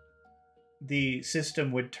school, the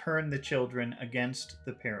system would turn the children against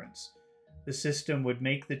the parents. The system would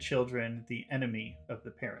make the children the enemy of the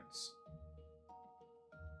parents.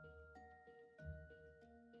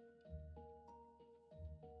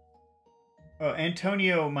 Oh,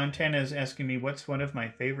 Antonio Montana is asking me what's one of my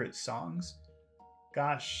favorite songs.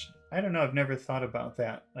 Gosh, I don't know. I've never thought about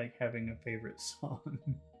that, like having a favorite song.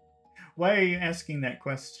 Why are you asking that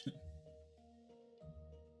question?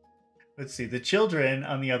 Let's see. The children,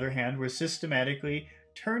 on the other hand, were systematically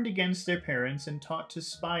turned against their parents and taught to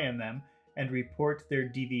spy on them and report their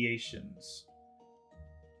deviations.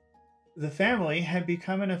 The family had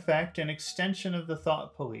become, in effect, an extension of the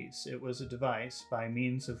thought police. It was a device by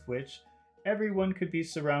means of which everyone could be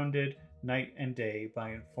surrounded night and day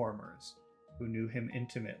by informers who knew him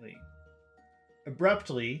intimately.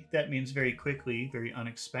 Abruptly, that means very quickly, very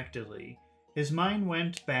unexpectedly, his mind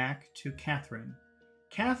went back to Catherine.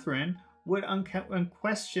 Catherine would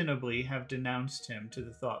unquestionably have denounced him to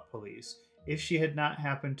the thought police if she had not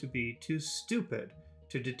happened to be too stupid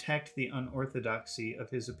to detect the unorthodoxy of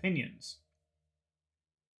his opinions.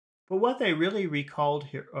 But what really recalled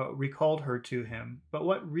her to him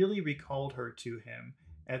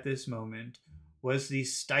at this moment was the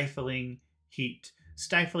stifling heat.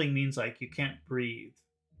 Stifling means like you can't breathe.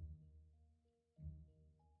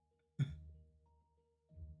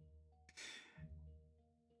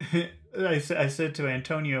 I said to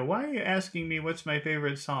Antonio, why are you asking me what's my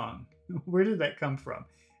favorite song? Where did that come from?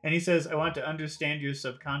 And he says, I want to understand your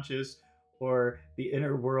subconscious or the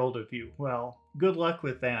inner world of you. Well, good luck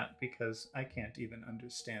with that, because I can't even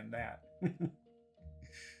understand that.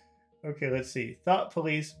 Okay, let's see. Thought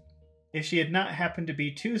police. If she had not happened to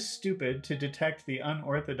be too stupid to detect the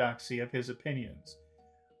unorthodoxy of his opinions.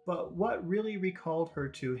 But what really recalled her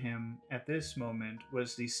to him at this moment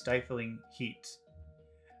was the stifling heat.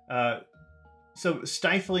 So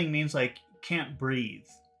stifling means like can't breathe.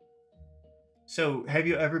 So have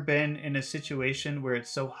you ever been in a situation where it's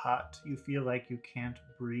so hot you feel like you can't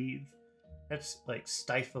breathe? That's like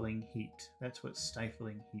stifling heat. That's what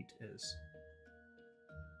stifling heat is.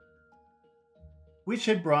 Which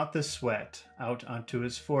had brought the sweat out onto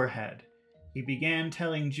his forehead. He began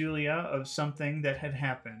telling Julia of something that had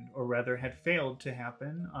happened, or rather had failed to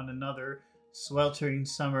happen, on another sweltering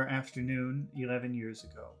summer afternoon 11 years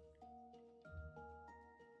ago.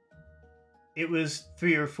 It was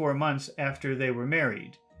 3 or 4 months after they were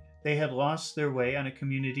married. They had lost their way on a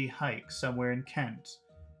community hike somewhere in Kent.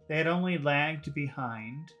 They had only lagged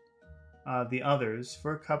behind the others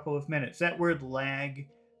for a couple of minutes. That word lag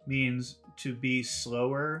means to be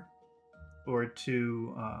slower or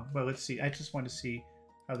to, well, let's see. I just want to see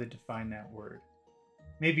how they define that word.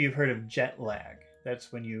 Maybe you've heard of jet lag.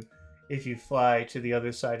 That's when if you fly to the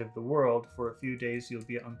other side of the world for a few days, you'll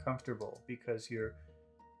be uncomfortable because your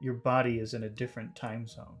body is in a different time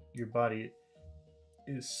zone. Your body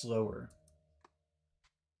is slower.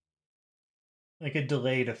 Like a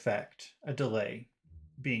delayed effect. A delay.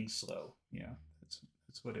 Being slow. Yeah,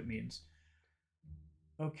 that's what it means.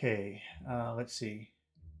 Okay, let's see.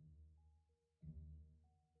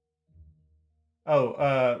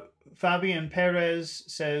 Oh, Fabian Perez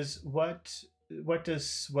says, what does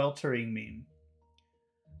sweltering mean?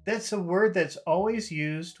 That's a word that's always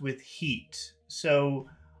used with heat. So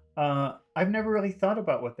I've never really thought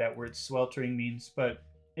about what that word sweltering means, but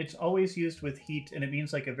it's always used with heat, and it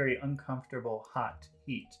means like a very uncomfortable, hot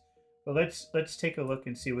heat. But let's take a look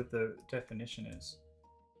and see what the definition is.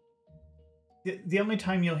 The only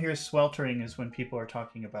time you'll hear sweltering is when people are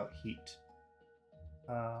talking about heat.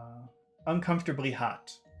 Uncomfortably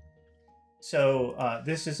hot. So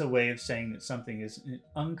this is a way of saying that something is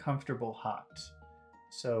uncomfortable hot.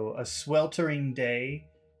 So a sweltering day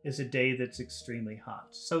is a day that's extremely hot.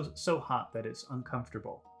 So hot that it's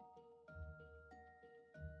uncomfortable.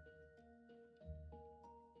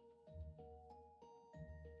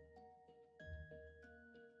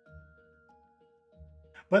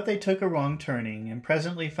 But they took a wrong turning and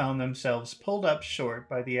presently found themselves pulled up short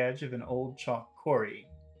by the edge of an old chalk quarry.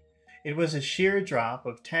 It was a sheer drop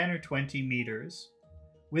of 10 or 20 meters,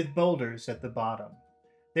 with boulders at the bottom.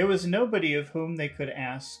 There was nobody of whom they could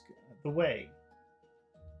ask the way.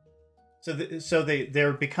 So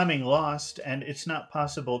they're becoming lost, and it's not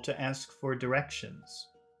possible to ask for directions.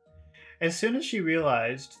 As soon as she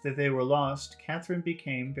realized that they were lost, Catherine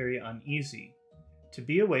became very uneasy. To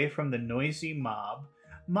be away from the noisy mob.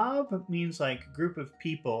 Mob means like group of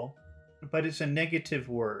people, but it's a negative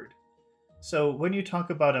word. So when you talk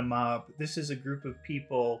about a mob, this is a group of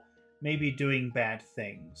people maybe doing bad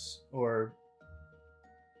things, or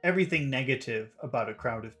everything negative about a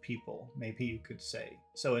crowd of people, maybe you could say.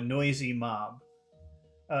 So a noisy mob.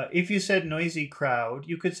 If you said noisy crowd,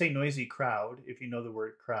 you could say noisy crowd if you know the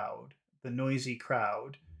word crowd. The noisy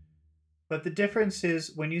crowd. But the difference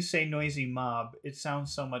is when you say noisy mob, it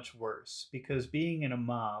sounds so much worse, because being in a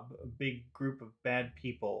mob, a big group of bad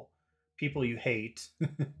people, people you hate,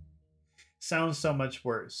 sounds so much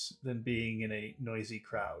worse than being in a noisy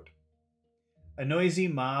crowd. A noisy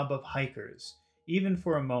mob of hikers, even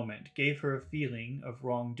for a moment, gave her a feeling of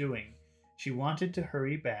wrongdoing. She wanted to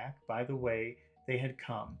hurry back by the way they had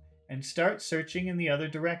come and start searching in the other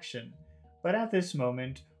direction. But at this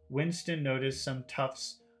moment, Winston noticed some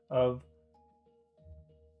tufts of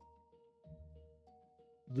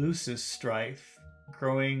leucostrife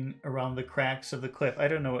growing around the cracks of the cliff. I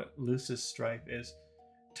don't know what leucostrife is.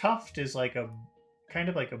 Tuft is like a kind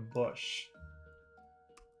of like a bush.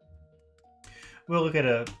 We'll look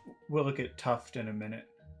at tuft in a minute.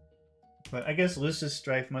 But I guess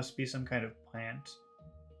leucostrife must be some kind of plant.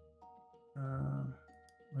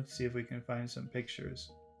 Let's see if we can find some pictures.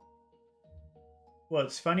 Well,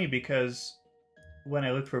 it's funny because when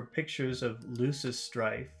I look for pictures of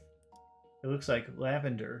leucostrife, it looks like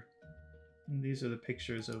lavender. And these are the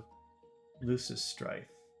pictures of leucostrife.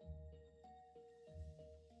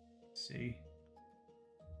 Let's see.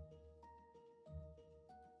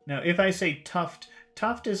 Now, if I say tuft,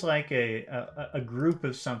 tuft is like a group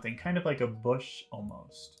of something, kind of like a bush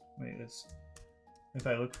almost. Wait, if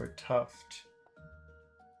I look for tuft.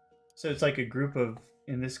 So it's like a group of,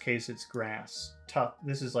 in this case, it's grass.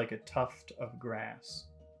 This is like a tuft of grass.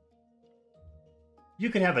 You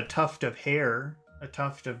could have a tuft of hair, a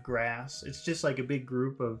tuft of grass. It's just like a big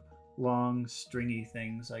group of long, stringy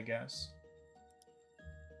things, I guess.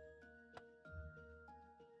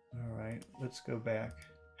 All right, let's go back.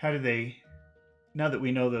 How do they, now that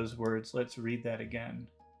we know those words, let's read that again.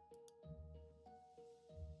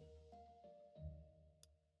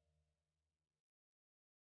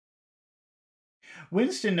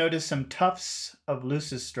 Winston noticed some tufts of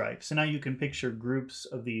leucostrife. So now you can picture groups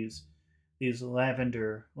of these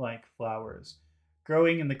lavender-like flowers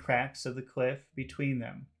growing in the cracks of the cliff between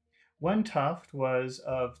them. One tuft was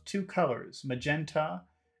of two colors, magenta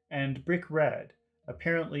and brick red,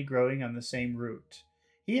 apparently growing on the same root.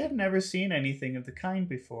 He had never seen anything of the kind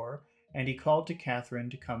before, and he called to Catherine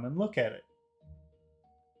to come and look at it.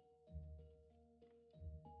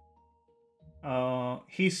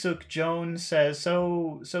 Heesuk Jones says,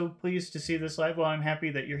 so pleased to see this live. Well, I'm happy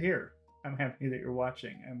that you're here. I'm happy that you're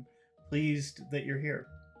watching. I'm pleased that you're here.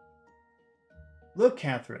 Look,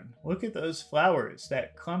 Catherine, look at those flowers,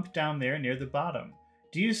 that clump down there near the bottom.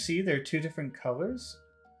 Do you see they're two different colors?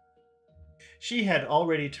 She had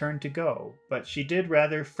already turned to go, but she did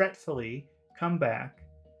rather fretfully come back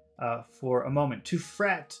for a moment. To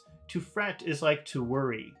fret is like to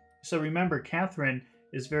worry. So remember, Catherine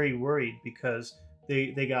is very worried because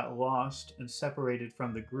they got lost and separated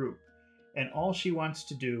from the group. And all she wants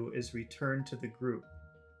to do is return to the group.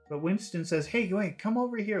 But Winston says, hey, wait, come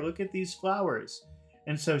over here, look at these flowers.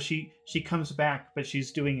 And so she comes back, but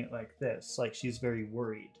she's doing it like this, like she's very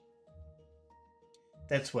worried.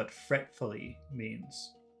 That's what fretfully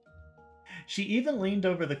means. She even leaned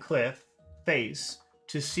over the cliff face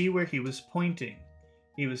to see where he was pointing.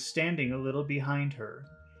 He was standing a little behind her,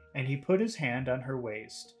 and he put his hand on her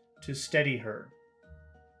waist to steady her.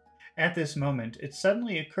 At this moment, it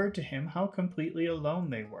suddenly occurred to him how completely alone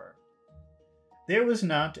they were. There was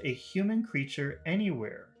not a human creature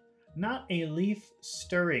anywhere, not a leaf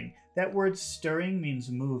stirring. That word stirring means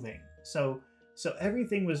moving. So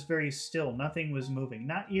everything was very still. Nothing was moving.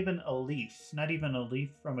 Not even a leaf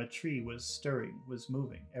from a tree was stirring, was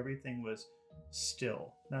moving. Everything was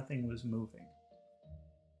still. Nothing was moving.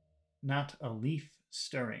 Not a leaf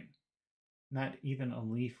stirring. Not even a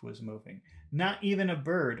leaf was moving. Not even a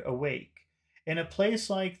bird awake. In a place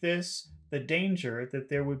like this, the danger that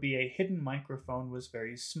there would be a hidden microphone was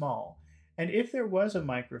very small. And if there was a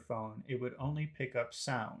microphone, it would only pick up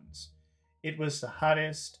sounds. It was the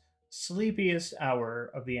hottest, sleepiest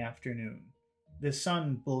hour of the afternoon. The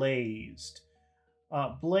sun blazed.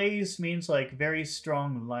 Blaze means like very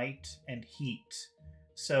strong light and heat.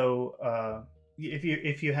 So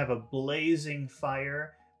if you have a blazing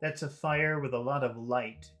fire, that's a fire with a lot of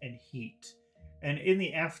light and heat. And in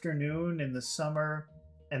the afternoon, in the summer,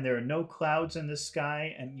 and there are no clouds in the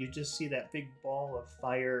sky, and you just see that big ball of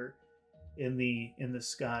fire in the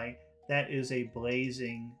sky, that is a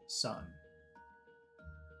blazing sun.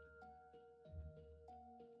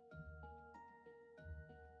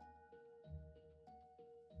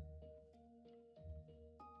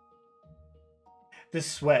 The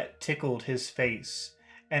sweat tickled his face,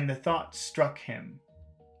 and the thought struck him.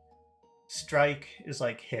 Strike is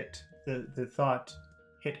like hit. The thought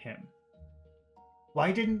hit him.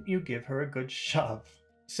 "Why didn't you give her a good shove?"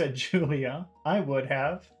 said Julia. "I would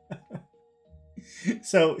have."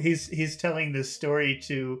 So he's telling this story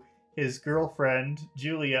to his girlfriend,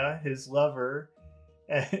 Julia, his lover,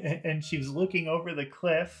 and she's looking over the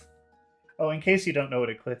cliff. Oh, in case you don't know what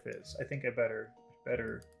a cliff is, I think I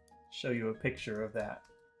better show you a picture of that.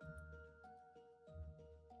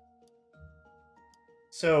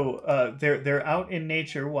 So they're out in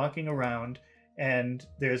nature walking around, and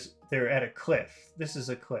they're at a cliff. This is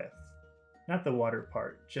a cliff, not the water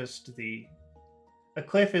part, just a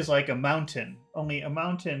cliff is like a mountain, only a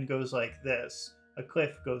mountain goes like this, a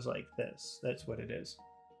cliff goes like this. That's what it is.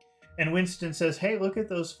 And Winston says, "Hey, look at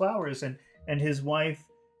those flowers," and his wife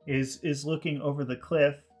is looking over the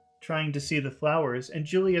cliff trying to see the flowers, and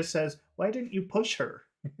Julia says, "Why didn't you push her?"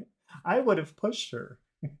 I would have pushed her.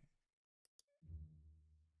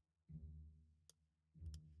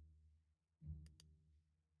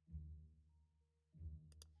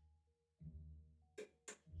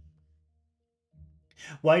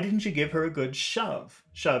 "Why didn't you give her a good shove?"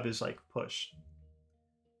 Shove is like push.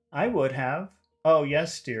 "I would have." "Oh,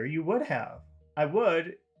 yes, dear, you would have." "I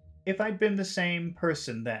would if I'd been the same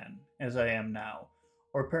person then as I am now.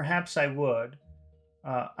 Or perhaps I would.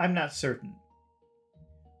 I'm not certain."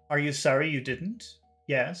 "Are you sorry you didn't?"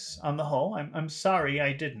 "Yes, on the whole, I'm sorry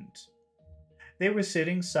I didn't." They were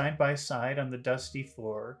sitting side by side on the dusty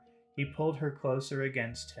floor. He pulled her closer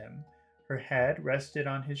against him. Her head rested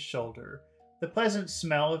on his shoulder, the pleasant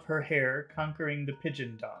smell of her hair conquering the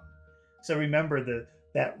pigeon dung. So remember,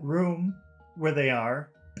 that room where they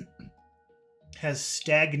are has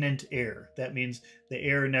stagnant air. That means the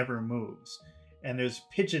air never moves. And there's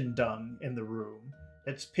pigeon dung in the room.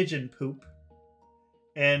 That's pigeon poop.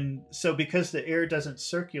 And so because the air doesn't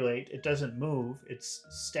circulate, it doesn't move, it's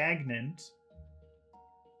stagnant,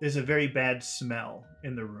 there's a very bad smell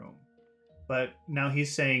in the room. But now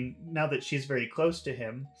he's saying, now that she's very close to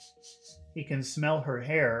him, he can smell her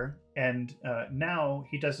hair, and now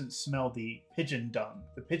he doesn't smell the pigeon dung,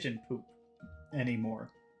 the pigeon poop anymore.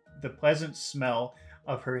 The pleasant smell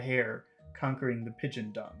of her hair conquering the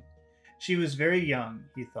pigeon dung. She was very young,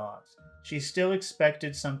 he thought. She still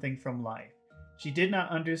expected something from life. She did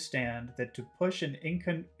not understand that to push an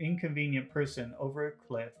inconvenient person over a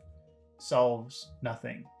cliff solves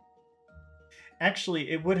nothing.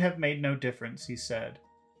 "Actually, it would have made no difference," he said.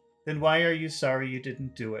 "Then why are you sorry you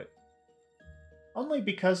didn't do it?" "Only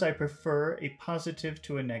because I prefer a positive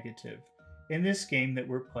to a negative. In this game that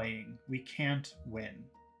we're playing, we can't win.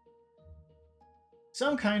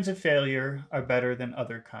 Some kinds of failure are better than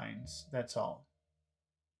other kinds, that's all."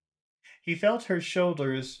 He felt her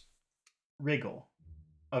shoulders wriggle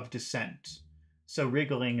of dissent. So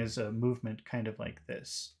wriggling is a movement kind of like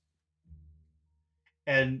this.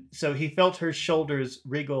 And so he felt her shoulders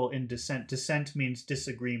wriggle in dissent. Dissent means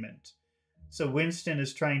disagreement. So Winston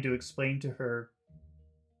is trying to explain to her,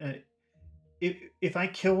 if I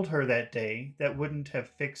killed her that day, that wouldn't have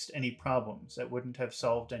fixed any problems. That wouldn't have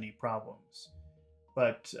solved any problems.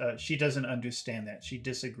 But she doesn't understand that. She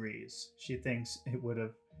disagrees. She thinks it would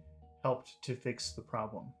have helped to fix the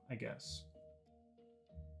problem, I guess.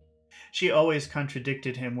 She always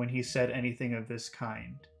contradicted him when he said anything of this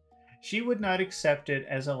kind. She would not accept it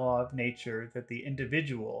as a law of nature that the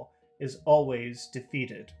individual is always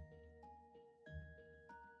defeated.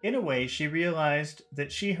 In a way, she realized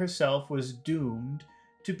that she herself was doomed.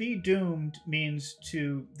 To be doomed means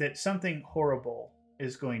that something horrible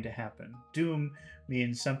is going to happen. Doom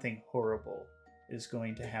means something horrible is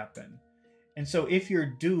going to happen. And so if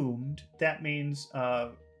you're doomed, that means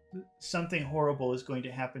something horrible is going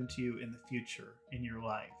to happen to you in the future, in your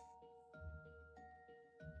life.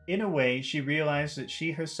 In a way, she realized that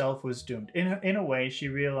she herself was doomed. In a way, she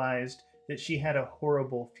realized that she had a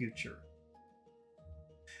horrible future.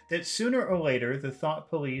 That sooner or later, the thought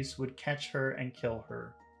police would catch her and kill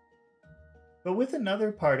her. But with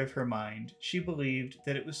another part of her mind, she believed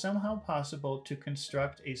that it was somehow possible to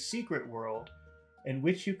construct a secret world in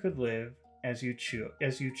which you could live as you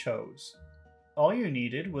chose. All you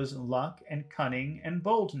needed was luck and cunning and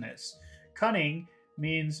boldness. Cunning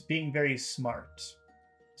means being very smart.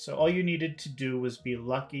 So all you needed to do was be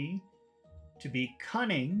lucky, to be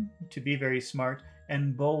cunning, to be very smart,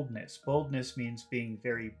 and boldness. Boldness means being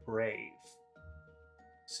very brave.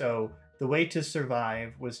 So the way to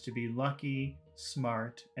survive was to be lucky,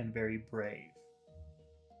 smart, and very brave.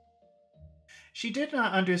 She did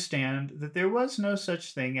not understand that there was no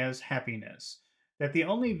such thing as happiness, that the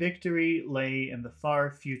only victory lay in the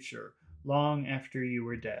far future, long after you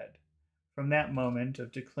were dead. From that moment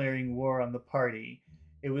of declaring war on the party,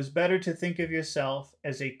 it was better to think of yourself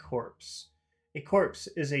as a corpse. A corpse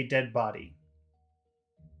is a dead body.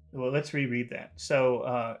 Well, let's reread that.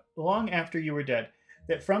 So, long after you were dead,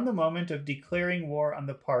 that from the moment of declaring war on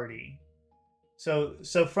the party, so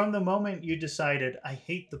from the moment you decided, I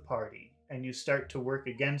hate the party, and you start to work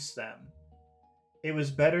against them, it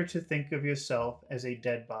was better to think of yourself as a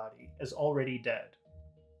dead body, as already dead.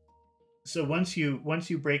 So once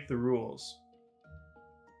you break the rules,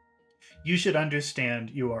 you should understand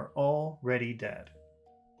you are already dead.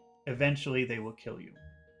 Eventually they will kill you.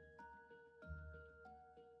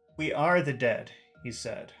 We are the dead, he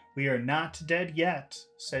said. We are not dead yet,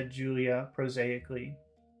 said Julia prosaically.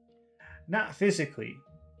 Not physically.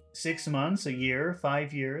 6 months, a year,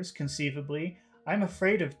 5 years, conceivably. I'm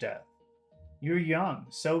afraid of death. You're young,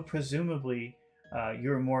 so presumably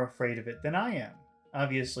you're more afraid of it than I am.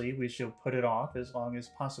 Obviously, we shall put it off as long as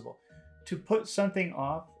possible. To put something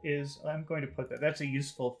off is, I'm going to put that. That's a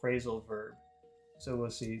useful phrasal verb. So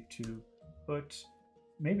we'll see, to put,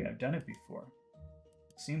 maybe I've done it before.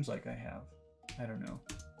 Seems like I have. I don't know.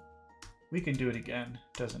 We can do it again.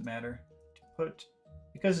 Doesn't matter. To put,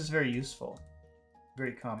 because it's very useful.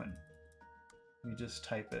 Very common. You just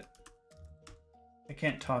type it. I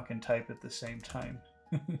can't talk and type at the same time.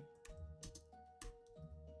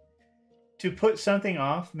 To put something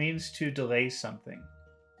off means to delay something.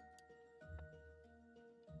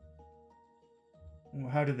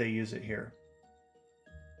 How do they use it here?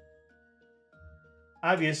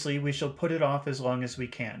 Obviously, we shall put it off as long as we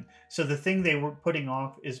can. So the thing they were putting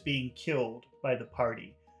off is being killed by the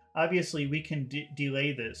party. Obviously, we can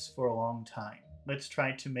delay this for a long time. Let's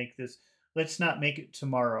try to make this, let's not make it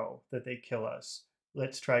tomorrow that they kill us.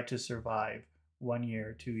 Let's try to survive 1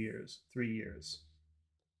 year, 2 years, 3 years.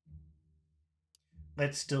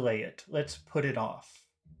 Let's delay it. Let's put it off.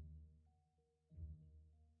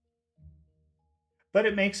 But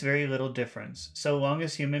it makes very little difference. So long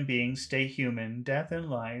as human beings stay human, death and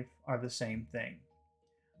life are the same thing.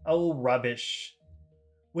 Oh, rubbish.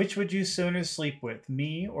 Which would you sooner sleep with,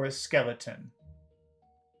 me or a skeleton?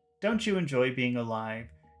 Don't you enjoy being alive?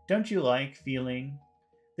 Don't you like feeling?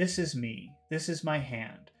 This is me. This is my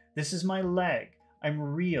hand. This is my leg. I'm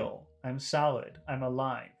real. I'm solid. I'm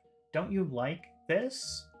alive. Don't you like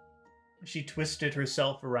this? She twisted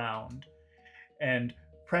herself around and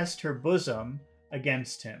pressed her bosom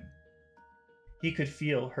against him. He could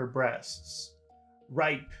feel her breasts,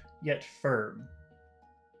 ripe yet firm.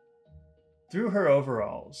 Through her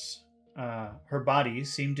overalls, her body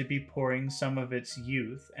seemed to be pouring some of its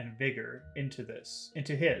youth and vigor into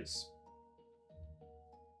his.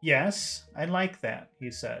 Yes, I like that,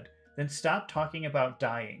 he said. Then stop talking about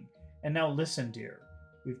dying. And now listen, dear.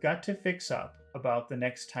 We've got to fix up about the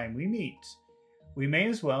next time we meet. We may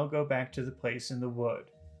as well go back to the place in the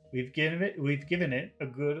wood. We've given it a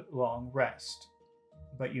good long rest.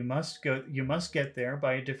 But you must get there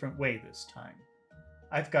by a different way this time.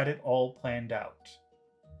 I've got it all planned out.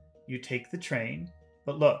 You take the train,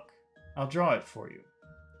 but look, I'll draw it for you.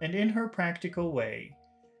 And in her practical way,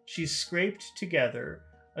 she scraped together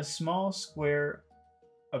a small square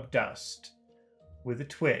of dust with a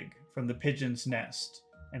twig from the pigeon's nest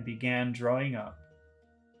and began drawing up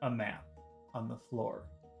a map on the floor.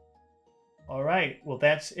 All right, well,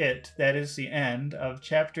 that's it. That is the end of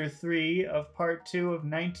Chapter 3 of Part 2 of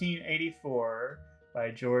 1984,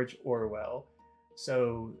 by George Orwell.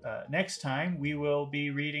 So next time we will be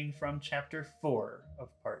reading from chapter 4 of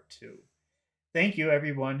part 2. Thank you,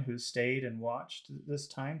 everyone who stayed and watched this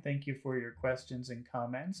time. Thank you for your questions and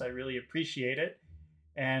comments. I really appreciate it.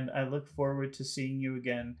 And I look forward to seeing you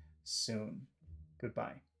again soon.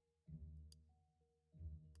 Goodbye.